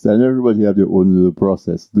takes. And everybody have their own little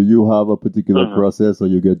process. Do you have a particular process, or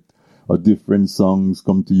you get different songs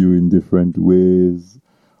come to you in different ways?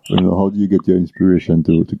 You know, how do you get your inspiration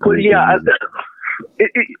to create? Well, yeah. There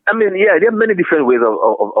are many different ways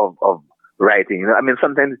of writing, you know. I mean,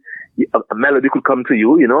 sometimes a melody could come to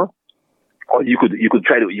you, you know, or you could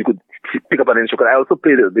pick up an instrument. I also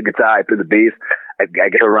play the guitar, I play the bass, I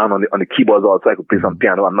get around on the keyboards also. I could play some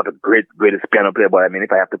piano. I'm not the greatest piano player, but I mean,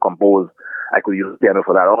 if I have to compose, I could use piano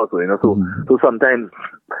for that also, you know. So sometimes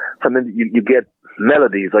you get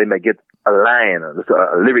melodies, or you might get a line,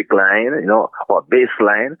 a lyric line, you know, or a bass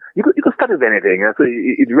line. You could start with anything, you know? So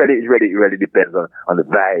it really depends on the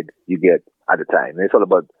vibe you get at the time. It's all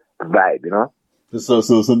about vibe, you know. So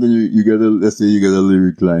something let's say you get a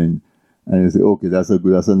lyric line, and you say, okay, that's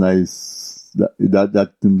a nice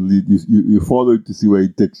that can lead you follow it to see where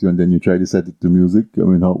it takes you, and then you try to set it to music. I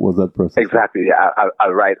mean, how was that process? Exactly. Yeah,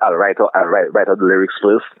 I'll write out the lyrics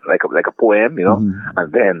first, like a poem, you know,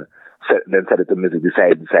 and then set it to music.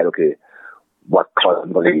 Decide okay, what chords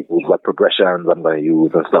I'm going to use, what progressions I'm going to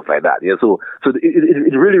use, and stuff like that. Yeah. So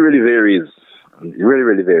it really varies. It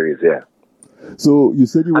really varies. Yeah. So you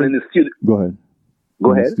said you were in the studio. Go ahead.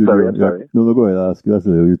 Go ahead. Sorry, I'm sorry. No, go ahead. I'll ask you. That's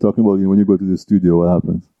it. You're talking about when you go to the studio. What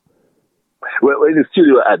happens? Well, in the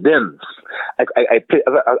studio, then I play.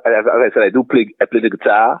 As I said, I play the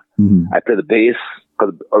guitar. I play the bass.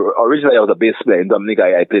 Because originally I was a bass player in Dominica.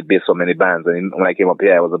 I played bass for many bands, and when I came up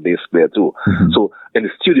here, I was a bass player too. So in the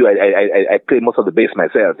studio, I play most of the bass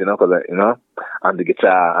myself, you know, and the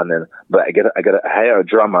guitar, but I hire a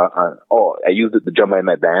drummer, or I use the drummer in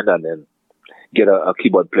my band, and then get a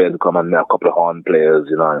keyboard player to come and a couple of horn players,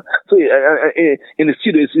 you know. So in the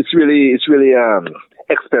studio, it's really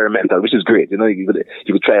experimental, which is great. You know, you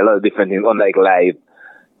could try a lot of different things, unlike live.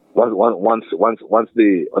 Once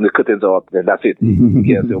the curtains are up, then that's it. You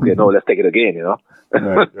can't say, okay, no, let's take it again, you know?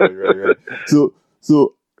 Right.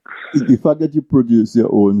 So the fact that you produce your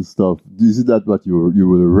own stuff, is it that what you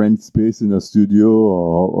will rent space in a studio,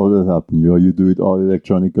 or does that happen? You do it all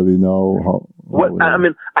electronically now? I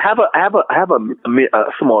mean, I have a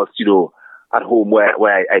small studio at home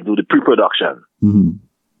where I do the pre-production. Mm-hmm.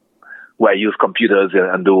 Where I use computers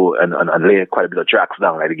and lay quite a bit of tracks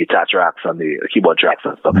down, like the guitar tracks and the keyboard tracks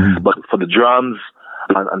and stuff. Mm-hmm. But for the drums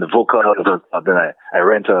and the vocals, then I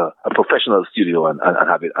rent a professional studio and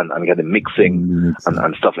have it and get the mixing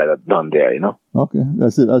and stuff like that done there, you know? Okay,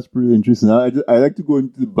 that's it. That's pretty interesting. I like to go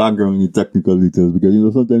into the background in the technical details because, you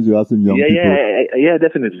know, sometimes you have some young people. Yeah,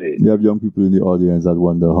 definitely. You have young people in the audience that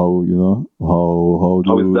wonder how it's done.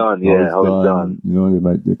 How it's done. You know,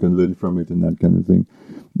 they can learn from it and that kind of thing.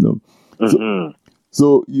 You know? Mm-hmm.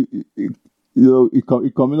 So it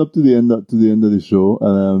coming up to the end of the show,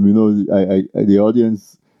 and you know, the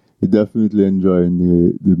audience is definitely enjoying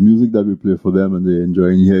the music that we play for them, and they're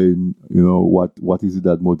enjoying hearing, you know, what is it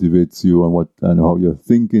that motivates you and how your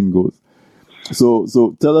thinking goes. So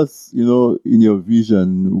tell us, you know, in your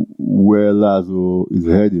vision, where Lazo is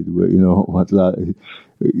headed. Where, you know,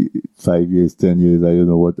 5 years, 10 years, I don't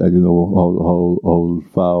know how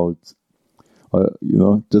far out. You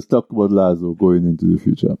know, just talk about Lazo going into the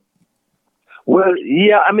future. Well,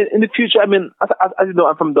 yeah, I mean, in the future, I mean, as you know,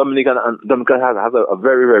 I'm from Dominica, and Dominica has a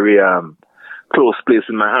very, very close place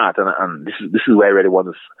in my heart, and this is where I really want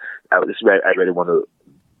to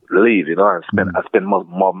live, you know, and spend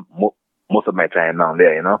most of my time down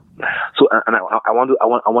there, you know. So, and I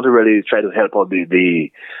want to really try to help out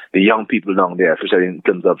the young people down there, especially in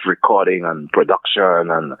terms of recording and production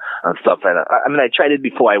and stuff like that. I mean, I tried it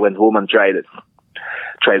before I went home and tried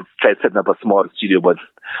setting up a small studio, but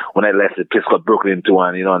when I left, the place got broken into,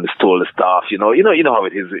 and you know, and they stole the stuff. You know how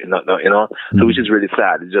it is, you know. So which is really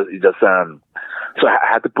sad. It just so I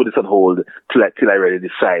had to put this on hold till I really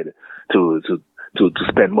decide to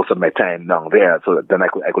spend most of my time down there, so that then I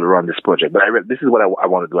could run this project. But this is what I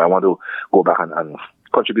want to do. I want to go back and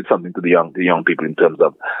contribute something to the young people in terms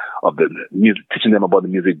of the music, teaching them about the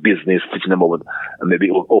music business, teaching them about, and maybe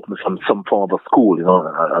open some form of a school, you know,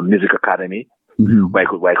 a music academy. Mm-hmm.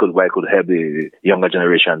 Where I could help the younger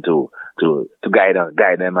generation to guide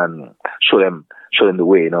them and show them the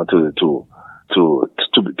way, you know, to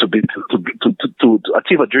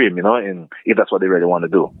achieve a dream, you know, and if that's what they really want to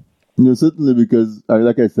do. You know, certainly, because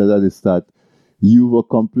like I said at the start, you've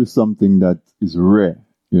accomplished something that is rare.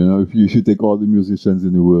 You know, if you should take all the musicians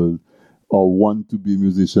in the world, or want to be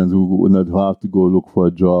musicians who would not have to go look for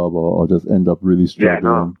a job or just end up really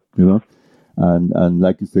struggling, you know, and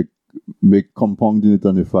like you said, make compounding it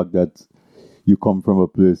on the fact that you come from a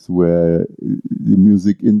place where the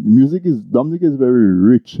Dominica is very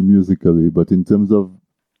rich musically, but in terms of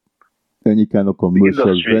any kind of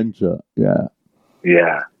commercial venture,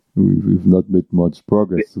 we've not made much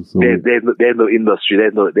progress. So there's no industry.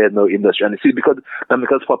 There's no industry, and you see, because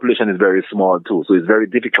Dominica's population is very small too, so it's very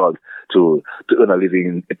difficult to earn a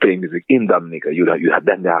living playing music in Dominica. You have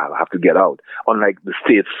to get out. Unlike the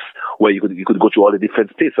States, where you could go to all the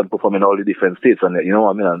different states and perform in all the different states, and you know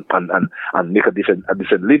what I mean, and make a decent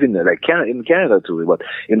living there, like in Canada too. But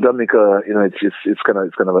in Dominica, you know, it's kind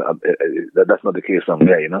of that's not the case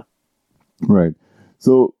somewhere, you know. Right.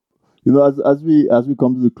 So, you know, as we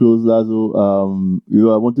come to the close, Lazo, you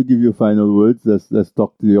know, I want to give you final words. Let's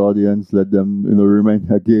talk to the audience. Let them, you know,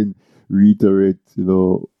 reiterate, you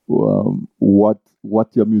know, what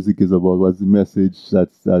your music is about. What's the message?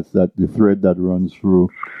 That's the thread that runs through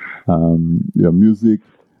your music,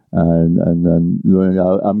 and you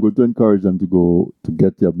know, I'm going to encourage them to go to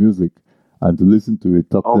get your music and to listen to it.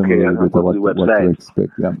 Talk to them a little bit about what to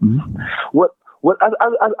expect. Yeah. Mm-hmm. Well,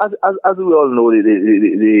 as we all know,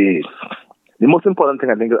 the most important thing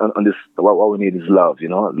I think on this, what we need is love. You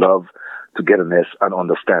know, love, togetherness, and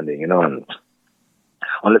understanding. You know, and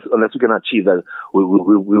unless we can achieve that, we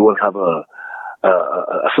won't have a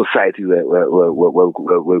society where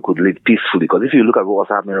we could live peacefully. Because if you look at what's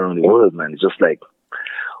happening around the world, man, it's just like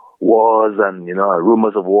wars and, you know,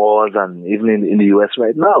 rumors of wars, and even in the US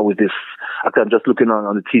right now with this, I'm just looking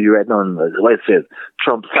on the TV right now, and what it says,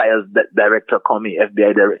 Trump fires Director Comey,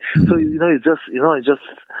 FBI director. So, you know, it's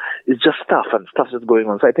just stuff that's going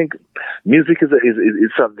on. So I think music is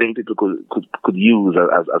something people could use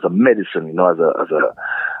as a medicine, you know, as a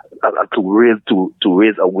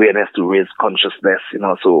raise awareness, to raise consciousness,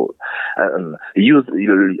 so I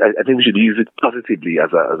think we should use it positively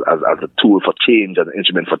as a tool for change, as an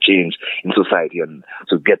instrument for change in society, and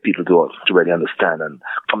to get people to really understand and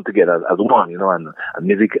come together as one, and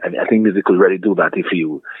music. And I think music will really do that if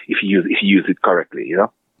you use it correctly,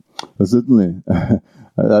 Certainly,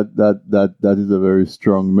 that is a very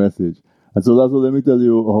strong message. And so, Lazo, let me tell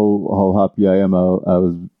you how happy I am. I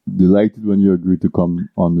was delighted when you agreed to come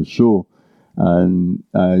on the show, and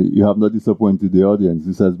you have not disappointed the audience.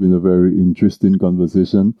 This has been a very interesting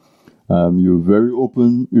conversation. You're very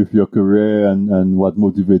open with your career and what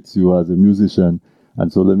motivates you as a musician.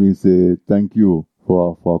 And so let me say thank you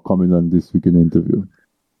for coming on this weekend interview.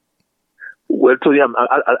 Well, Tony,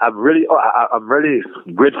 I'm really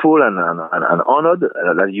grateful and honored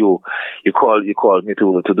that you called me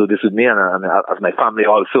to do this with me, and as my family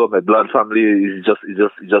also, my blood family, it just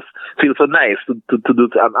feels so nice to do.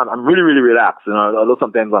 I'm really relaxed, Although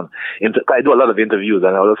sometimes I do a lot of interviews,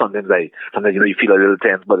 and although sometimes you feel a little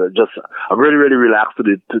tense, but I'm really relaxed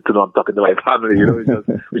to know I'm talking to my family,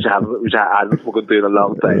 which I haven't spoken to in a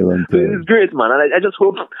long time. So it's great, man, and I just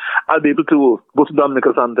hope I'll be able to go to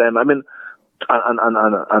Dominica sometime. I mean,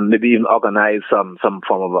 and maybe even organize some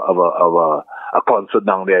form of a concert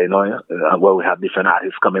down there, where we have different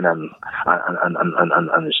artists come in and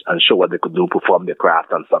show what they could do, perform their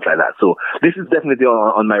craft and stuff like that. So this is definitely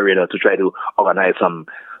on my radar to try to organize some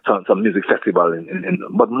music festival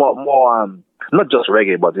but more not just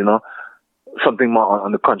reggae, but something more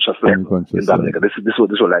on the conscious level in Dominica. This is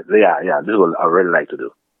what I really like to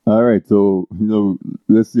do. All right, so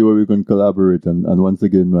let's see where we can collaborate, and once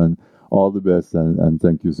again, man, all the best, and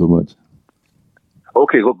thank you so much.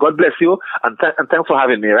 Okay, God bless you, and thanks for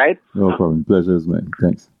having me, right? No problem. Pleasure is mine.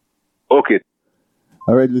 Thanks. Okay.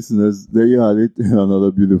 All right, listeners, there you have it.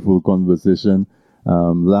 Another beautiful conversation.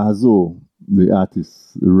 Lazo, the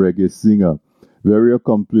artist, the reggae singer, very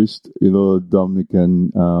accomplished,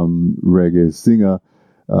 Dominican reggae singer,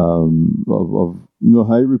 of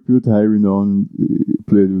high repute, high renown,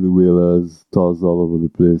 played with the Wailers, tours all over the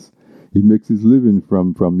place. He makes his living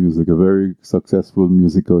from music, a very successful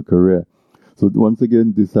musical career. So once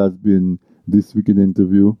again, this has been This Week in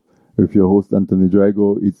Interview with your host, Anthony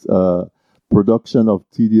Drago. It's a production of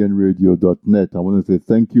tdnradio.net. I want to say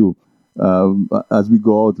thank you. As we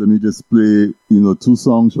go out, let me just play, 2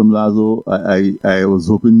 songs from Lazo. I was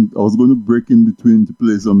hoping, I was going to break in between to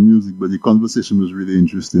play some music, but the conversation was really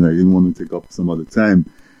interesting. I didn't want to take up some other time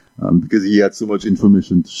because he had so much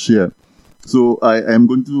information to share. So I am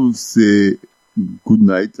going to say good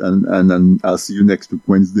night, and I'll see you next week,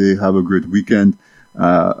 Wednesday. Have a great weekend.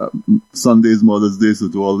 Sunday is Mother's Day, so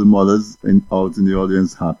to all the mothers out in the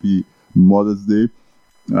audience, happy Mother's Day.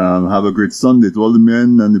 Have a great Sunday. To all the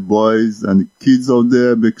men and the boys and the kids out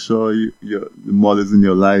there, make sure the mothers in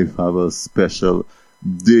your life have a special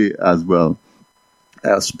day as well.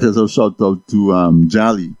 A special shout out to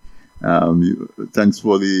Jolly. Thanks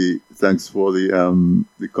for the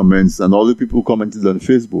comments and all the people who commented on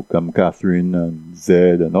Facebook. Catherine and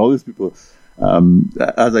Zed and all these people.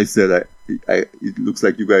 As I said, it looks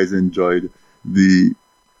like you guys enjoyed the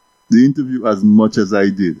interview as much as I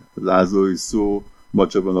did. Lazo is so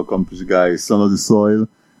much of an accomplished guy, son of the soil,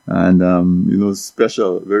 and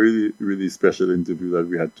special, very really special interview that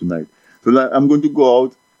we had tonight. So I'm going to go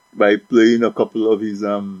out by playing a couple of his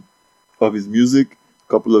music, a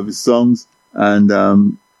couple of his songs, and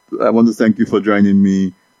I want to thank you for joining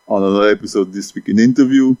me on another episode This Week in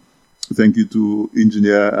Interview. Thank you to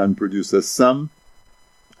engineer and producer Sam.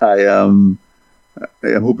 I am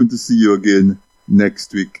hoping to see you again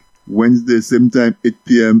next week, Wednesday, same time, 8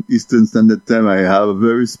 p.m. Eastern Standard Time. I have a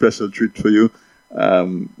very special treat for you.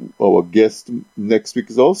 Our guest next week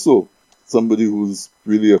is also somebody who's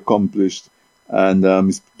really accomplished and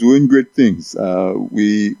is doing great things.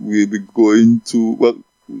 We'll be going to,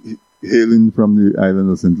 hailing from the island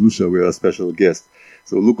of St. Lucia. We're a special guest.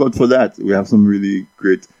 So look out for that. We have some really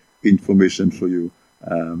great information for you.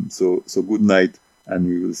 So good night, and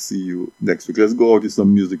we will see you next week. Let's go out with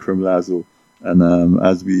some music from Lazo. And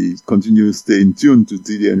as we continue staying tuned to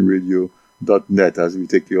tdnradio.net as we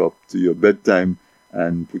take you up to your bedtime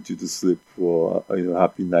and put you to sleep for a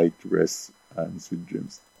happy night rest and sweet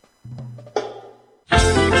dreams.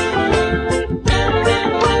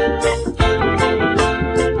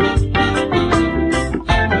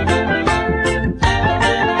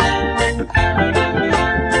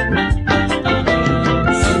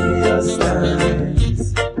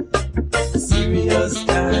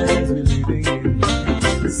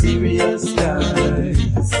 Serious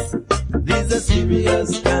times. These are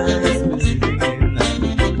serious times we're living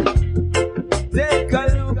in. Take a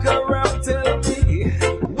look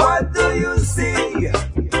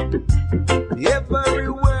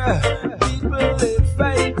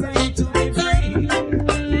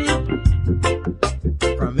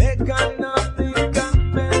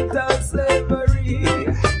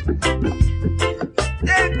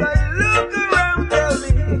look around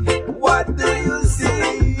me, what do you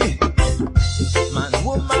see? Man,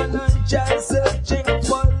 woman, and child searching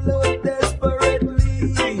for love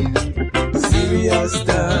desperately. Serious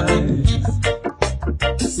times.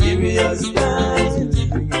 Serious times.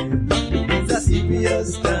 It's a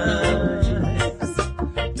serious times.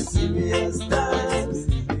 Serious times.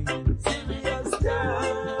 Serious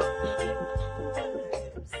times.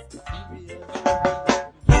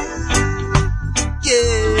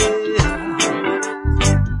 Yeah.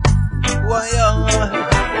 Why,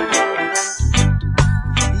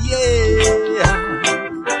 yeah.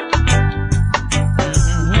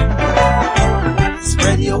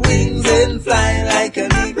 Spread your wings and fly like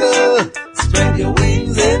an eagle. Spread your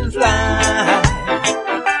wings and fly.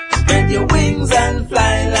 Spread your wings and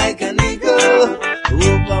fly like an eagle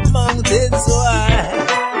over mountains so high.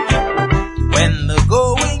 When the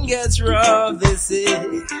going gets rough, they say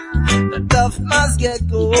the tough must get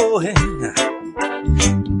going.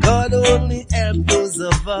 God only help those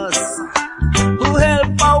of us who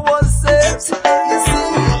help ourselves. You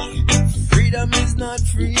see, freedom is not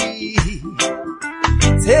free.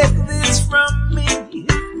 Take this from me.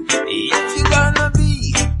 If you're gonna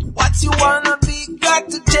be what you wanna be, got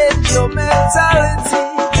to change your mentality.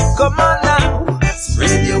 Come on now,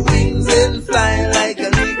 spread your wings and fly like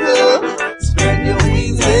an eagle. Spread your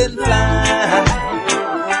wings and fly.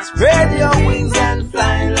 Spread your wings and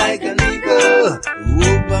fly like an eagle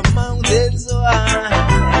over mountains so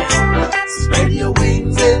high. Spread your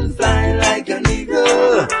wings and fly like an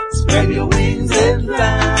eagle. Spread your wings and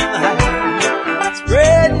fly.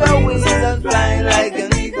 Spread your wings and fly like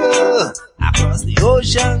an eagle across the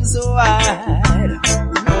ocean so wide.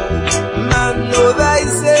 Man, know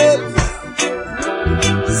thyself,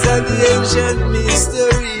 said the ancient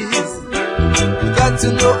mysteries. You got to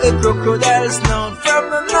know a crocodile's snout from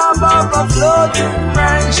the knob of a floating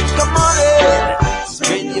branch. Come on in,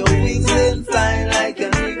 spread your wings and fly like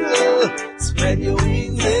an eagle. Spread your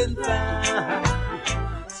wings and fly.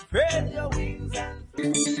 Spread your wings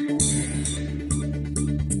and fly.